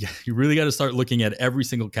you really got to start looking at every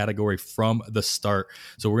single category from the start.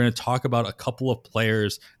 So we're going to talk about a couple of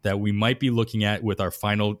players that we might be looking at with our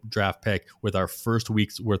final draft pick, with our first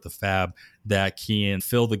week's worth of fab, that can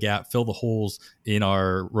fill the gap, fill the holes in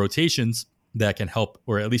our rotations, that can help,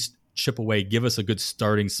 or at least chip away, give us a good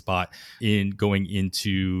starting spot in going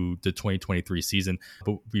into the 2023 season.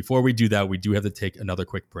 But before we do that, we do have to take another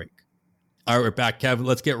quick break. All right, we're back, Kevin.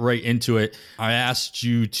 Let's get right into it. I asked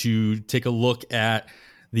you to take a look at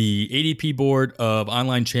the ADP board of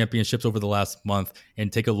online championships over the last month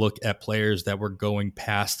and take a look at players that were going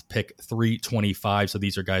past pick 325. So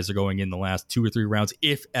these are guys that are going in the last 2 or 3 rounds,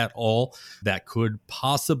 if at all, that could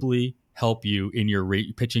possibly help you in your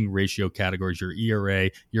pitching ratio categories, your ERA,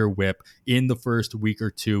 your WHIP in the first week or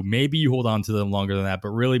 2. Maybe you hold on to them longer than that, but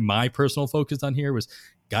really my personal focus on here was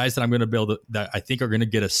guys that I'm going to build that I think are going to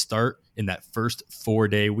get a start in that first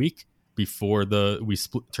 4-day week before we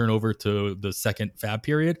turn over to the second fab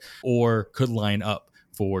period, or could line up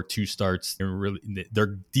for 2 starts.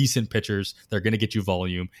 They're decent pitchers. They're going to get you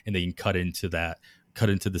volume, and they can cut into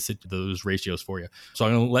those ratios for you. So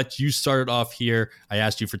I'm going to let you start it off here. I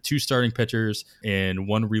asked you for 2 starting pitchers and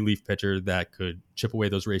 1 relief pitcher that could chip away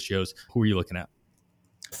those ratios. Who are you looking at?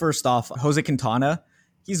 First off, Jose Quintana.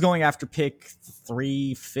 He's going after pick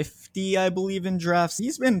 350, I believe, in drafts.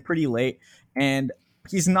 He's been pretty late, and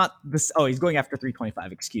he's not this. Oh, he's going after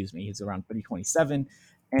 325. Excuse me. He's around 327,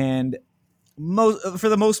 and for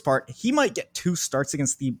the most part, he might get 2 starts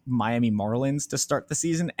against the Miami Marlins to start the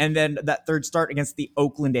season, and then that 3rd start against the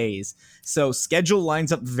Oakland A's. So schedule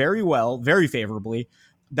lines up very well, very favorably.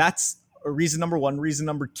 That's reason number 1. Reason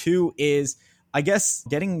number 2 is, I guess,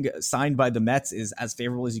 getting signed by the Mets is as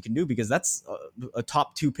favorable as you can do, because that's a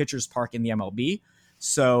top 2 pitchers park in the MLB.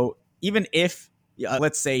 So even if,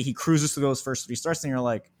 let's say he cruises through those first 3 starts and you're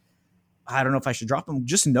like, I don't know if I should drop him,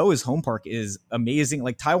 just know his home park is amazing.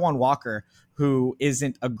 Like Taijuan Walker, who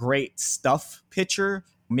isn't a great stuff pitcher,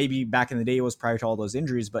 maybe back in the day it was prior to all those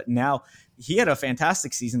injuries, but now he had a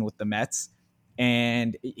fantastic season with the Mets,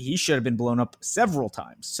 and he should have been blown up several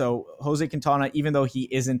times. So Jose Quintana, even though he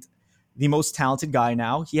isn't the most talented guy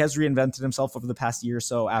now, he has reinvented himself over the past year or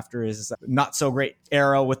so after his not so great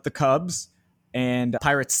era with the Cubs, and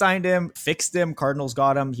Pirates signed him, fixed him, Cardinals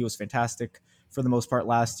got him. He was fantastic for the most part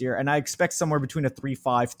last year, and I expect somewhere between a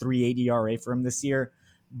 3.5, 3.8 ERA for him this year.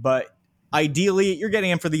 But ideally, you're getting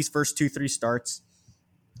him for these first 2-3 starts.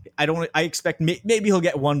 I expect maybe he'll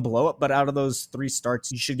get 1 blow up, but out of those 3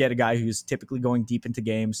 starts, you should get a guy who's typically going deep into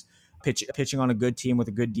games, pitching on a good team with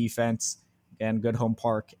a good defense and good home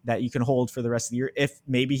park that you can hold for the rest of the year, if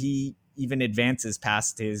maybe he even advances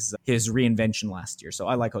past his reinvention last year. So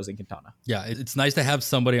I like Jose Quintana. Yeah, it's nice to have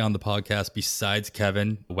somebody on the podcast besides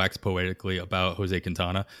Kevin wax poetically about Jose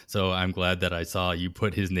Quintana. So I'm glad that I saw you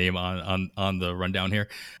put his name on the rundown here.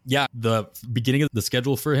 Yeah, the beginning of the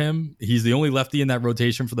schedule for him, he's the only lefty in that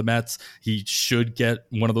rotation for the Mets. He should get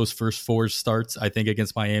one of those first 4 starts, I think,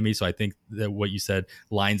 against Miami. So I think that what you said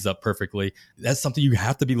lines up perfectly. That's something you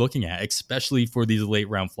have to be looking at, especially for these late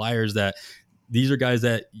round flyers that these are guys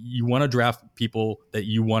that you want to draft, people that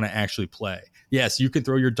you want to actually play. Yes, you can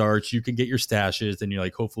throw your darts, you can get your stashes, and you're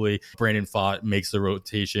like, hopefully Brandon Pfaadt makes the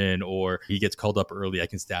rotation or he gets called up early. I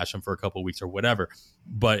can stash him for a couple of weeks or whatever.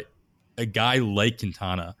 But a guy like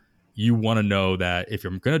Quintana, you want to know that if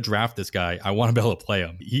you're going to draft this guy, I want to be able to play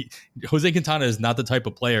him. Jose Quintana is not the type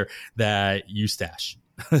of player that you stash.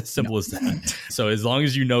 Simple as that. So as long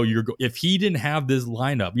as you know if he didn't have this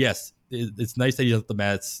lineup, yes, it's nice that he's at the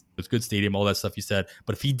Mets. It's good stadium, all that stuff you said.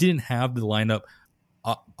 But if he didn't have the lineup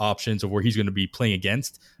options of where he's going to be playing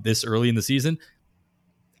against this early in the season,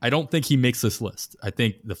 I don't think he makes this list. I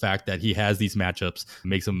think the fact that he has these matchups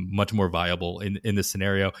makes him much more viable in this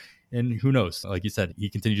scenario. And who knows? Like you said, he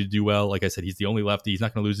continued to do well. Like I said, he's the only lefty. He's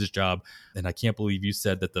not going to lose his job. And I can't believe you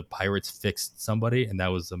said that the Pirates fixed somebody, and that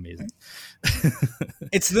was amazing.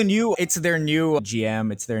 It's their new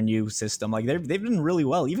GM. It's their new system. Like they've done really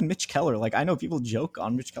well. Even Mitch Keller. Like I know people joke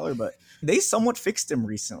on Mitch Keller, but they somewhat fixed him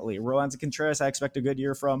recently. Roansy Contreras, I expect a good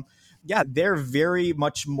year from. Yeah, they're very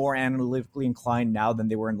much more analytically inclined now than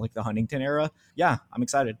they were in like the Huntington era. Yeah, I'm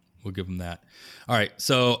excited. We'll give them that. All right.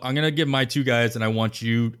 So I'm going to give my two guys, and I want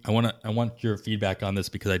your feedback on this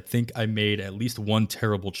because I think I made at least one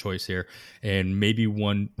terrible choice here and maybe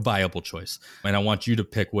one viable choice. And I want you to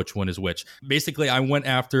pick which one is which. Basically, I went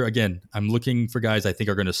after, again, I'm looking for guys I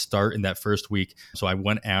think are going to start in that first week. So I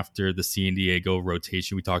went after the San Diego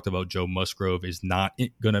rotation. We talked about Joe Musgrove is not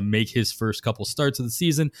going to make his first couple starts of the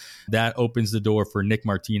season. That opens the door for Nick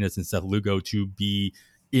Martinez and Seth Lugo to be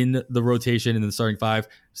in the rotation in the starting five.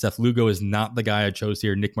 Seth Lugo is not the guy I chose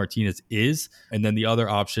here. Nick Martinez is. And then the other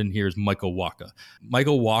option here is Michael Wacha.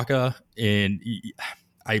 Michael Wacha, and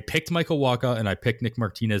I picked Michael Wacha and I picked Nick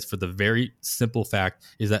Martinez for the very simple fact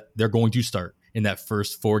is that they're going to start in that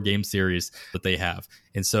first 4-game series that they have.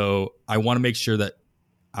 And so I want to make sure that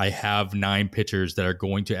I have 9 pitchers that are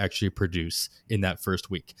going to actually produce in that first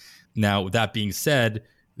week. Now, with that being said,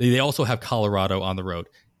 they also have Colorado on the road.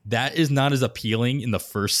 That is not as appealing in the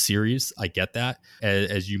first series. I get that,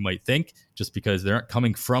 as you might think, just because they're not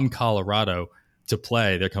coming from Colorado to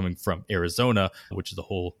play. They're coming from Arizona, which is a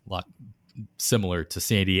whole lot similar to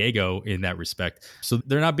San Diego in that respect. So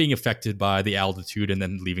they're not being affected by the altitude and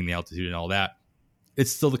then leaving the altitude and all that. It's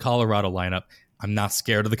still the Colorado lineup. I'm not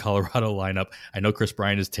scared of the Colorado lineup. I know Chris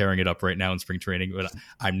Bryant is tearing it up right now in spring training, but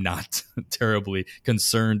I'm not terribly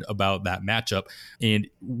concerned about that matchup. And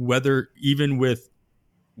whether even with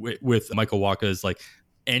Michael Wacha's like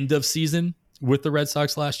end of season with the Red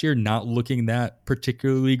Sox last year, not looking that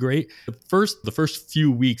particularly great. The first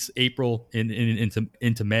few weeks, April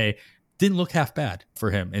into May, didn't look half bad for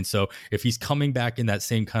him. And so if he's coming back in that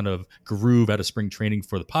same kind of groove out of spring training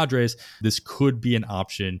for the Padres, this could be an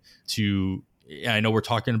option to, I know we're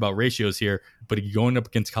talking about ratios here, but going up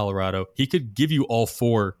against Colorado, he could give you all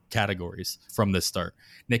 4 categories from this start.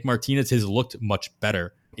 Nick Martinez has looked much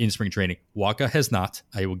better in spring training. Wacha has not.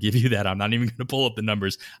 I will give you that. I'm not even going to pull up the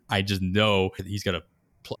numbers. I just know he's got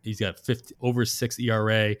 50 over 6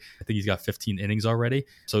 ERA. I think he's got 15 innings already.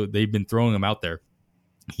 So they've been throwing him out there.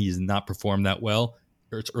 He's not performed that well.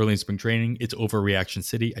 It's early in spring training. It's overreaction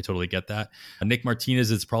city. I totally get that. Nick Martinez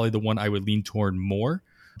is probably the one I would lean toward more.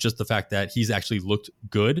 Just the fact that he's actually looked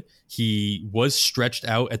good. He was stretched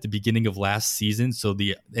out at the beginning of last season. So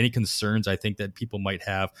any concerns I think that people might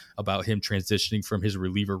have about him transitioning from his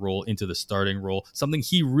reliever role into the starting role, something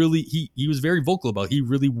he was very vocal about. He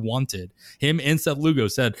really wanted. Him and Seth Lugo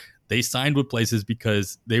said they signed with places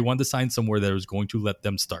because they wanted to sign somewhere that was going to let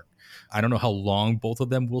them start. I don't know how long both of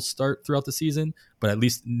them will start throughout the season, but at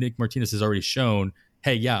least Nick Martinez has already shown,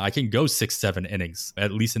 hey, yeah, I can go 6-7 innings,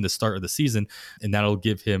 at least in the start of the season, and that'll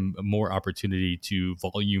give him more opportunity to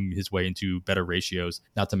volume his way into better ratios,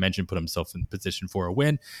 not to mention put himself in position for a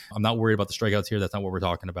win. I'm not worried about the strikeouts here. That's not what we're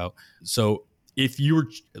talking about. So if you were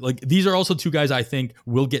like, these are also 2 guys I think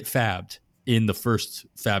will get fabbed in the first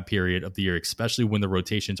fab period of the year, especially when the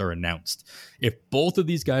rotations are announced. If both of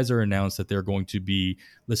these guys are announced that they're going to be,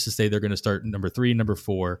 let's just say they're going to start number 3, number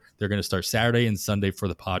 4, they're going to start Saturday and Sunday for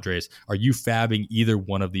the Padres. Are you fabbing either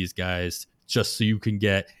one of these guys just so you can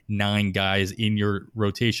get 9 guys in your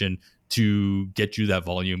rotation to get you that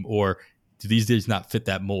volume? Or do these days not fit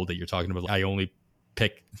that mold that you're talking about? I only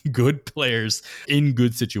pick good players in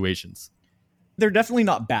good situations. They're definitely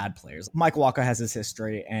not bad players. Mike Wacha has his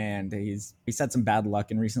history, and he's had some bad luck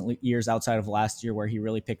in recent years outside of last year where he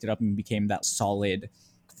really picked it up and became that solid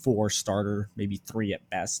 4 starter, maybe 3 at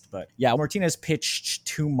best. But yeah, Martinez pitched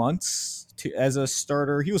 2 months as a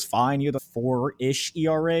starter. He was fine. He had a 4-ish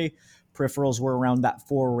ERA. Peripherals were around that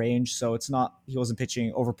 4 range, so it's not, he wasn't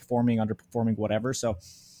pitching, overperforming, underperforming, whatever. So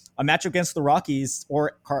a matchup against the Rockies,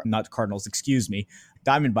 or not Cardinals, excuse me,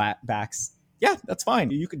 Diamondbacks, yeah, that's fine.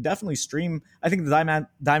 You could definitely stream. I think the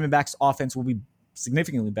Diamondbacks offense will be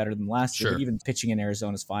significantly better than last year, Sure. but even pitching in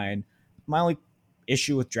Arizona is fine. My only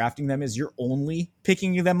issue with drafting them is you're only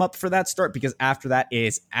picking them up for that start, because after that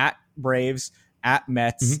is at Braves, at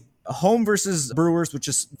Mets, home versus Brewers, which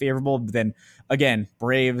is favorable. But then again,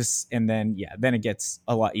 Braves, and then it gets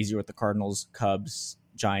a lot easier with the Cardinals, Cubs,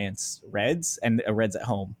 Giants, Reds, and Reds at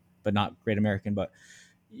home, but not Great American. But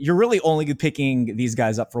you're really only picking these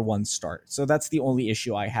guys up for one start. So that's the only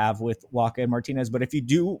issue I have with Wacha and Martinez. But if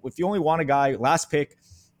you only want a guy, last pick,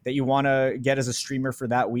 that you want to get as a streamer for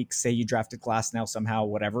that week, say you drafted Glass now somehow,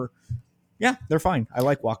 whatever, yeah, they're fine. I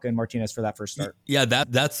like Wacha and Martinez for that first start. Yeah,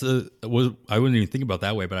 that's I wouldn't even think about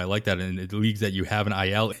that way, but I like that in the leagues that you have an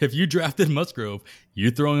IL. If you drafted Musgrove, you're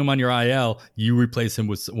throwing him on your IL, you replace him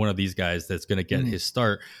with one of these guys that's going to get his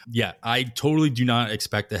start. Yeah, I totally do not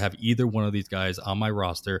expect to have either one of these guys on my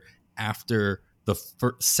roster after the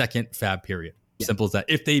second fab period. Yeah. Simple as that.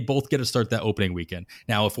 If they both get a start that opening weekend.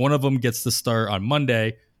 Now, if one of them gets the start on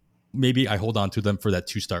Monday, maybe I hold on to them for that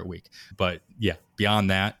 2-start week. But yeah, beyond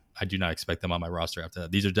that, I do not expect them on my roster after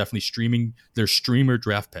that. These are definitely they're streamer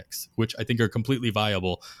draft picks, which I think are completely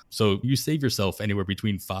viable. So you save yourself anywhere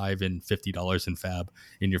between $5 and $50 in fab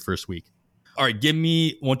in your first week. All right,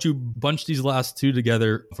 why don't you bunch these last two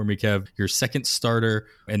together for me, Kev, your second starter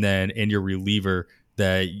and your reliever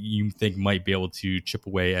that you think might be able to chip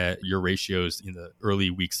away at your ratios in the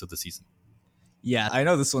early weeks of the season. Yeah, I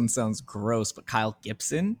know this one sounds gross, but Kyle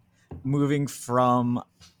Gibson, moving from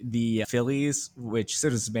the Phillies, which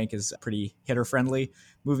Citizens Bank is pretty hitter friendly,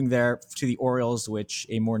 moving there to the Orioles, which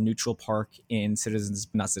a more neutral park in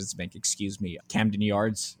Camden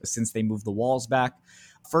Yards, since they moved the walls back.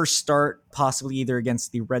 First start, possibly either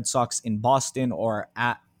against the Red Sox in Boston or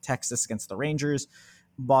at Texas against the Rangers.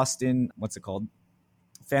 Boston,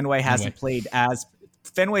 Fenway hasn't played as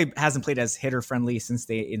hitter friendly since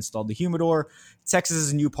they installed the humidor.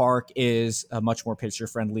 Texas's new park is much more pitcher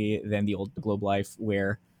friendly than the old Globe Life,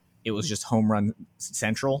 where it was just home run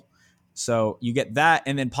central. So you get that,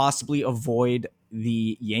 and then possibly avoid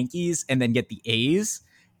the Yankees, and then get the A's,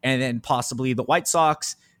 and then possibly the White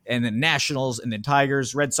Sox, and then Nationals, and then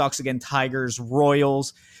Tigers, Red Sox again, Tigers,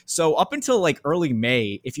 Royals. So up until like early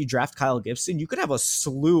May, if you draft Kyle Gibson, you could have a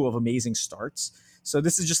slew of amazing starts. So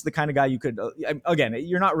this is just the kind of guy you could, again,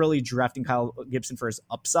 you're not really drafting Kyle Gibson for his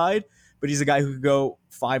upside, but he's a guy who could go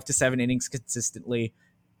 5 to 7 innings consistently,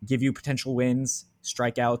 give you potential wins,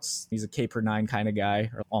 strikeouts. He's a K per 9 kind of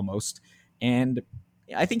guy, or almost. And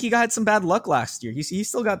I think he got some bad luck last year. He's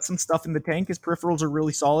still got some stuff in the tank. His peripherals are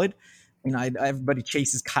really solid. Everybody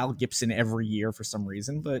chases Kyle Gibson every year for some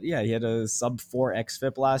reason, but yeah, he had a sub 4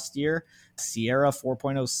 xFIP last year. Sierra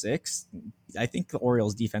 4.06. I think the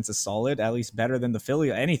Orioles defense is solid, at least better than the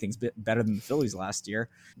Phillies. Anything's better than the Phillies last year.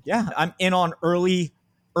 Yeah, I'm in on early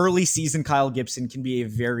season. Kyle Gibson can be a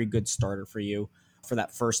very good starter for you for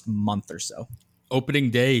that first month or so.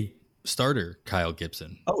 Opening day starter Kyle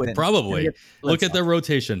Gibson. Probably. Look at their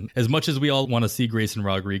rotation. As much as we all want to see Grayson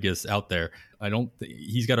Rodriguez out there, I don't think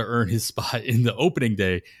he's got to earn his spot in the opening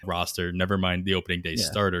day roster, never mind the opening day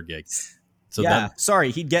starter gig. So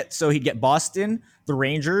he'd get Boston, the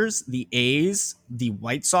Rangers, the A's, the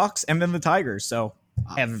White Sox, and then the Tigers. So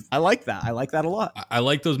I like that. I like that a lot. I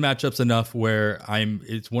like those matchups enough where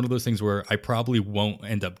it's one of those things where I probably won't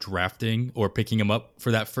end up drafting or picking him up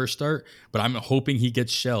for that first start, but I'm hoping he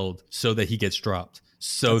gets shelled so that he gets dropped,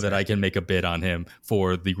 I can make a bid on him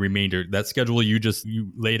for the remainder. That schedule you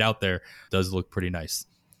laid out there does look pretty nice.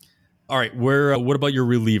 All right, what about your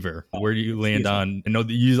reliever? Where do you land on? I know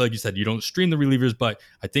that like you said, you don't stream the relievers, but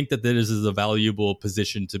I think that this is a valuable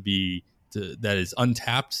position that is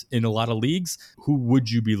untapped in a lot of leagues. Who would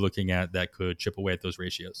you be looking at that could chip away at those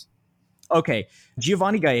ratios? Okay,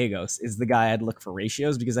 Giovanni Gallegos is the guy I'd look for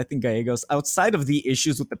ratios, because I think Gallegos, outside of the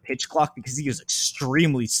issues with the pitch clock, because he is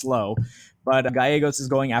extremely slow, but Gallegos is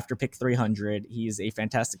going after pick 300. He's a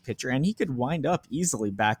fantastic pitcher, and he could wind up easily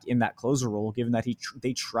back in that closer role, given that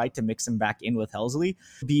they tried to mix him back in with Helsley.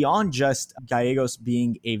 Beyond just Gallegos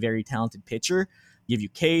being a very talented pitcher, give you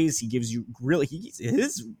Ks, he gives you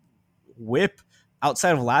his whip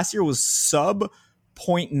outside of last year was sub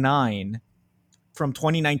 0.9 from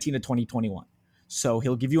 2019 to 2021. So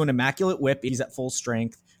he'll give you an immaculate whip. He's at full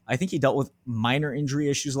strength. I think he dealt with minor injury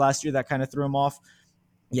issues last year that kind of threw him off.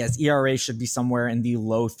 Yes, ERA should be somewhere in the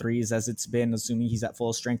low 3s as it's been, assuming he's at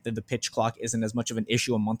full strength and the pitch clock isn't as much of an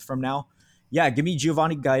issue a month from now. Yeah, give me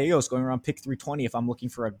Giovanni Gallegos going around pick 320 if I'm looking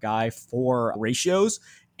for a guy for ratios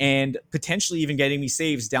and potentially even getting me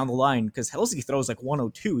saves down the line, because Helsley throws like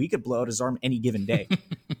 102. He could blow out his arm any given day.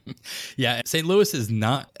 Yeah, St. Louis is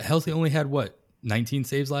not. Helsley only had 19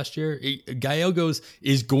 saves last year. Gallegos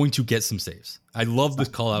is going to get some saves. I love this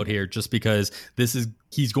call out here just because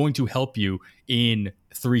he's going to help you in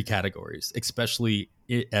 3 categories, especially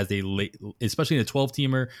especially in a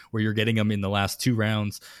 12-teamer where you're getting him in the last 2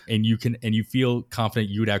 rounds and you feel confident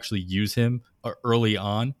you would actually use him early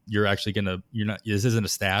on. This isn't a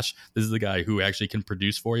stash. This is the guy who actually can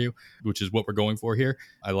produce for you, which is what we're going for here.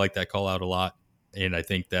 I like that call out a lot. And I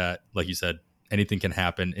think that, like you said, anything can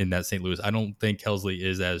happen in that St. Louis. I don't think Helsley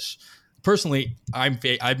is as personally. I've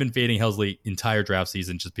been fading Helsley entire draft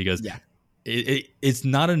season just because it's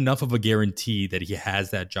not enough of a guarantee that he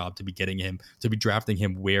has that job to be drafting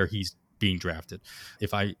him where he's being drafted.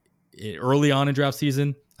 Early on in draft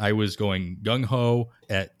season, I was going gung-ho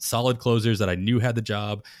at solid closers that I knew had the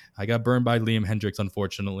job. I got burned by Liam Hendriks,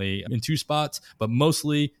 unfortunately, in 2 spots, but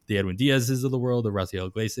mostly the Edwin Diaz's of the world, the Rafael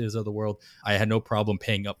Iglesias of the world. I had no problem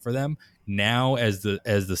paying up for them. Now, as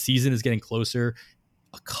the season is getting closer,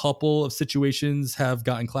 a couple of situations have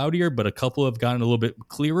gotten cloudier, but a couple have gotten a little bit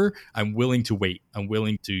clearer. I'm willing to wait. I'm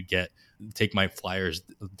willing to take my flyers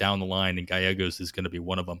down the line, and Gallegos is going to be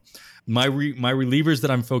one of them. My relievers that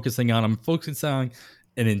I'm focusing on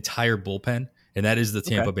an entire bullpen, and that is the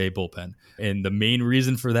Tampa Bay bullpen. And the main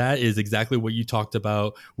reason for that is exactly what you talked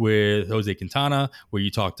about with Jose Quintana, what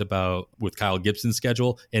you talked about with Kyle Gibson's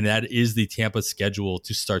schedule, and that is the Tampa schedule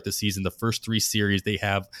to start the season. The first 3 series they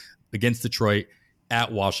have against Detroit, at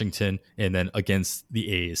Washington, and then against the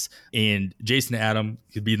A's. And Jason Adam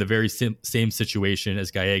could be in the very same situation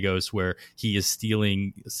as Gallegos, where he is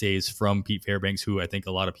stealing saves from Pete Fairbanks, who I think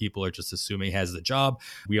a lot of people are just assuming has the job.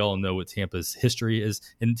 We all know what Tampa's history is.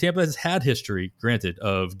 And Tampa has had history, granted,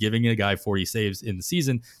 of giving a guy 40 saves in the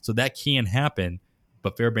season. So that can happen.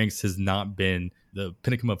 But Fairbanks has not been the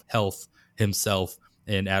pinnacle of health himself.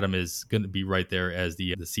 And Adam is going to be right there as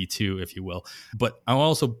the C2, if you will. But I'll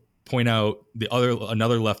also point out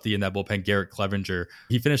another lefty in that bullpen, Garrett Clevenger.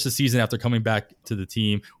 He finished the season after coming back to the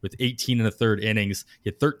team with 18 1/3 innings. He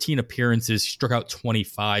had 13 appearances, struck out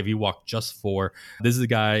 25. He walked just 4. This is a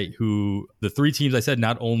guy who the 3 teams I said,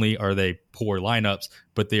 not only are they poor lineups,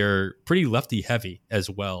 but they're pretty lefty heavy as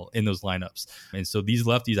well in those lineups. And so these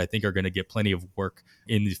lefties, I think, are going to get plenty of work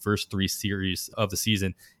in the first 3 series of the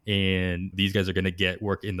season. And these guys are going to get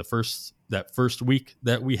work in that first week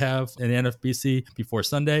that we have in NFBC before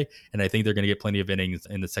Sunday. And I think they're going to get plenty of innings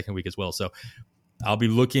in the second week as well. So I'll be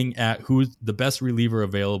looking at who's the best reliever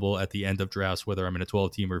available at the end of drafts, whether I'm in a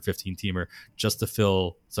 12-teamer or 15-teamer, just to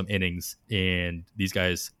fill some innings. And these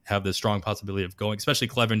guys have the strong possibility of going, especially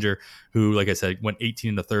Clevenger, who, like I said, went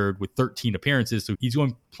 18 1/3 with 13 appearances. So he's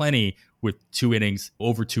going plenty with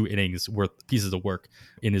over 2 innings worth pieces of work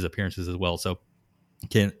in his appearances as well. So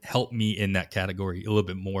can help me in that category a little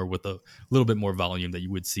bit more with a little bit more volume that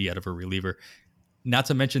you would see out of a reliever. Not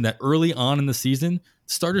to mention that early on in the season,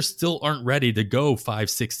 starters still aren't ready to go 5,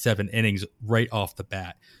 6, 7 innings right off the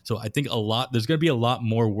bat. So I think there's going to be a lot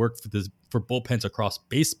more work for bullpens across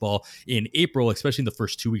baseball in April, especially in the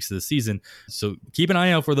first 2 weeks of the season. So keep an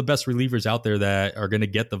eye out for the best relievers out there that are going to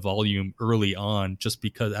get the volume early on, just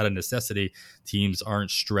because out of necessity, teams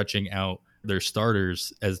aren't stretching out their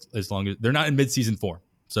starters as long as they're not in midseason form.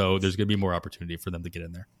 So there's going to be more opportunity for them to get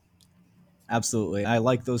in there. Absolutely. I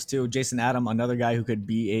like those 2. Jason Adam, another guy who could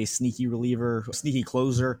be a sneaky reliever, sneaky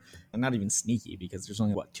closer, and not even sneaky because there's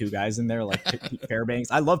only 2 guys in there, like Pete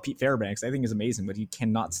Fairbanks. I love Pete Fairbanks. I think he's amazing, but he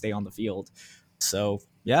cannot stay on the field. So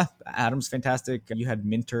yeah, Adam's fantastic. You had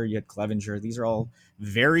Minter, you had Clevenger. These are all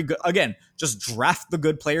very good. Again, just draft the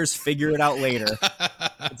good players, figure it out later.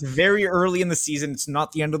 It's very early in the season. It's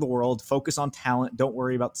not the end of the world. Focus on talent. Don't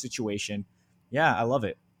worry about the situation. Yeah, I love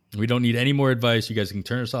it. We don't need any more advice. You guys can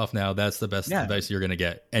turn us off now. That's the best advice you're going to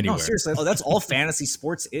get anywhere. No, seriously. That's all fantasy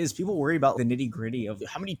sports is. People worry about the nitty gritty of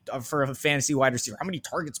how many, for a fantasy wide receiver, how many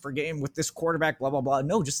targets per game with this quarterback, blah, blah, blah.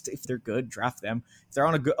 No, just if they're good, draft them. If they're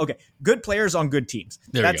on good players on good teams.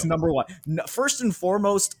 That's number 1. First and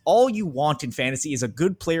foremost, all you want in fantasy is a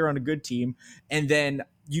good player on a good team. And then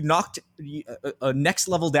you knocked a next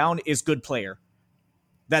level down is good player.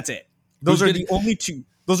 That's it. Those are the only 2.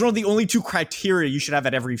 Those are the only 2 criteria you should have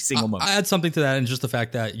at every single moment. I add something to that, and just the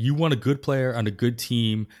fact that you want a good player on a good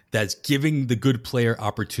team that's giving the good player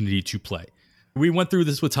opportunity to play. We went through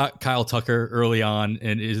this with Kyle Tucker early on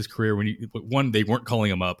in his career when they weren't calling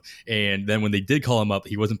him up. And then when they did call him up,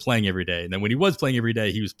 he wasn't playing every day. And then when he was playing every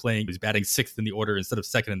day, he was batting 6th in the order instead of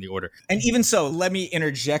 2nd in the order. And even so, let me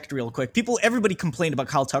interject real quick. Everybody complained about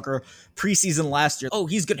Kyle Tucker preseason last year. Oh,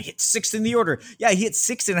 he's going to hit 6th in the order. Yeah, he hit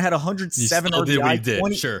 6th and had 107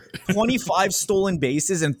 RBI, 25 stolen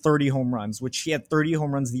bases, and 30 home runs, which he had 30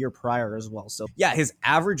 home runs the year prior as well. So yeah, his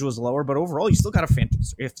average was lower, but overall, you still got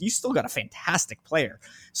a fantastic fantastic player.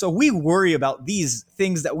 So we worry about these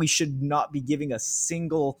things that we should not be giving a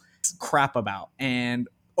single crap about and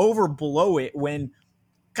overblow it when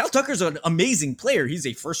Kyle Tucker's an amazing player. He's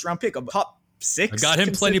a first round pick, a top 6. I got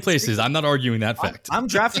him plenty of places. I'm not arguing that fact. I'm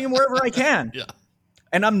drafting him wherever I can. Yeah.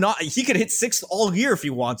 And he could hit 6th all year if he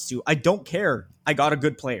wants to. I don't care. I got a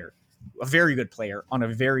good player, a very good player on a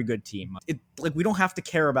very good team. We don't have to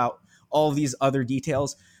care about all these other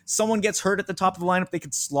details. Someone gets hurt at the top of the lineup, they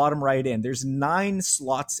could slot him right in. There's 9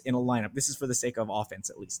 slots in a lineup. This is for the sake of offense,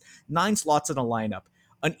 at least. 9 slots in a lineup.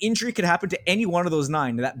 An injury could happen to any one of those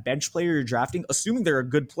 9. That bench player you're drafting, assuming they're a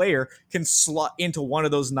good player, can slot into one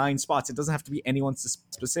of those 9 spots. It doesn't have to be anyone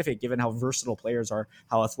specific, given how versatile players are,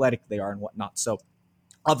 how athletic they are, and whatnot. So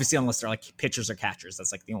obviously, unless they're like pitchers or catchers,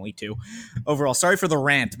 that's like the only 2 overall. Sorry for the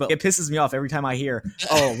rant, but it pisses me off every time I hear,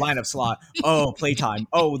 oh, lineup slot, oh, playtime,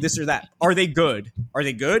 oh, this or that. Are they good? Are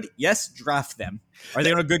they good? Yes, draft them. Are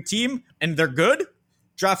they on a good team and they're good?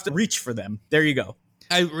 Draft them. Reach for them. There you go.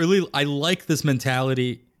 I like this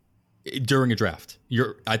mentality during a draft.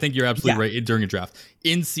 I think you're absolutely right during a draft.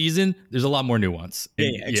 In season, there's a lot more nuance.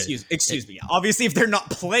 Excuse me. Obviously, if they're not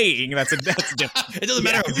playing, that's different. It doesn't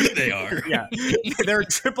matter how good they are. Yeah, they're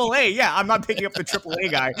AAA. Yeah, I'm not picking up the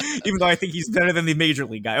AAA guy, even though I think he's better than the major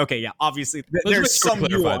league guy. Okay, yeah, obviously there's some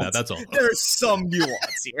nuance. That's all. There's some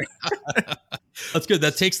nuance here. That's good.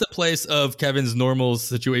 That takes the place of Kevin's normal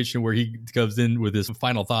situation where he comes in with his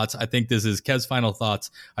final thoughts. I think this is Kev's final thoughts.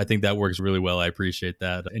 I think that works really well. I appreciate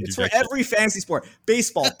that. It's for every fantasy sport: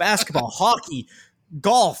 baseball, basketball, hockey,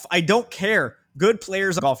 golf. I don't care. Good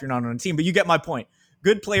players on golf. You're not on a team, but you get my point.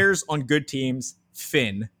 Good players on good teams.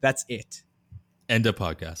 Finn. That's it. End of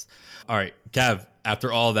podcast. All right, Kev,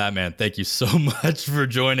 after all that, man, thank you so much for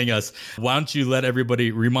joining us. Why don't you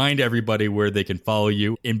remind everybody where they can follow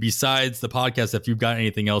you? And besides the podcast, if you've got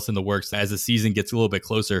anything else in the works as the season gets a little bit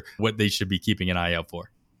closer, what they should be keeping an eye out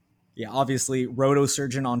for? Yeah, obviously,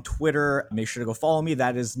 Rotosurgeon on Twitter. Make sure to go follow me.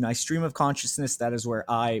 That is my stream of consciousness. That is where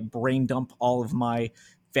I brain dump all of my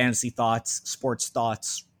fantasy thoughts, sports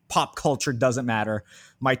thoughts, pop culture, doesn't matter.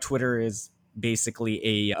 My Twitter is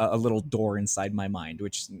basically a little door inside my mind,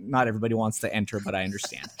 which not everybody wants to enter, but I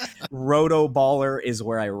understand. Roto Baller is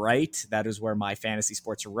where I write. That is where my fantasy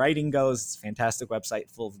sports writing goes. It's a fantastic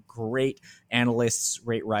website full of great analysts,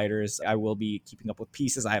 great writers. I will be keeping up with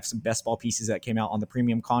pieces. I have some best ball pieces that came out on the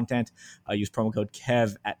premium content. Use promo code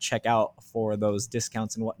KEV at checkout for those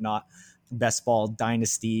discounts and whatnot. Best ball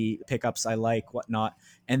dynasty pickups I like, whatnot.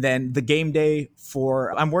 And then the game day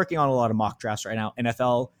I'm working on a lot of mock drafts right now.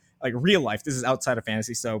 NFL, like real life. This is outside of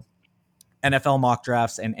fantasy. So NFL mock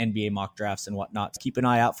drafts and NBA mock drafts and whatnot. Keep an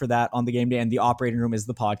eye out for that on the game day. And the operating room is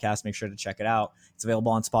the podcast. Make sure to check it out. It's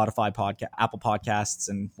available on Spotify, Apple Podcasts,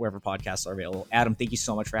 and wherever podcasts are available. Adam, thank you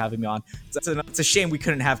so much for having me on. It's a shame we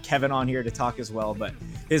couldn't have Kevin on here to talk as well, but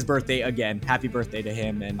his birthday, again, happy birthday to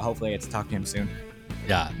him. And hopefully I get to talk to him soon.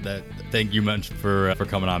 Yeah, thank you much for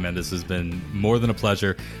coming on, man. This has been more than a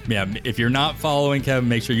pleasure. Yeah, if you're not following Kevin,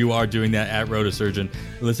 make sure you are doing that at Rotosurgeon,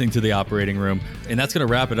 listening to the operating room. And that's going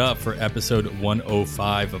to wrap it up for episode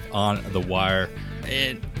 105 of On the Wire.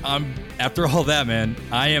 And after all that, man,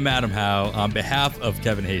 I am Adam Howe. On behalf of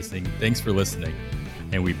Kevin Hastings, thanks for listening,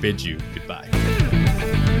 and we bid you goodbye.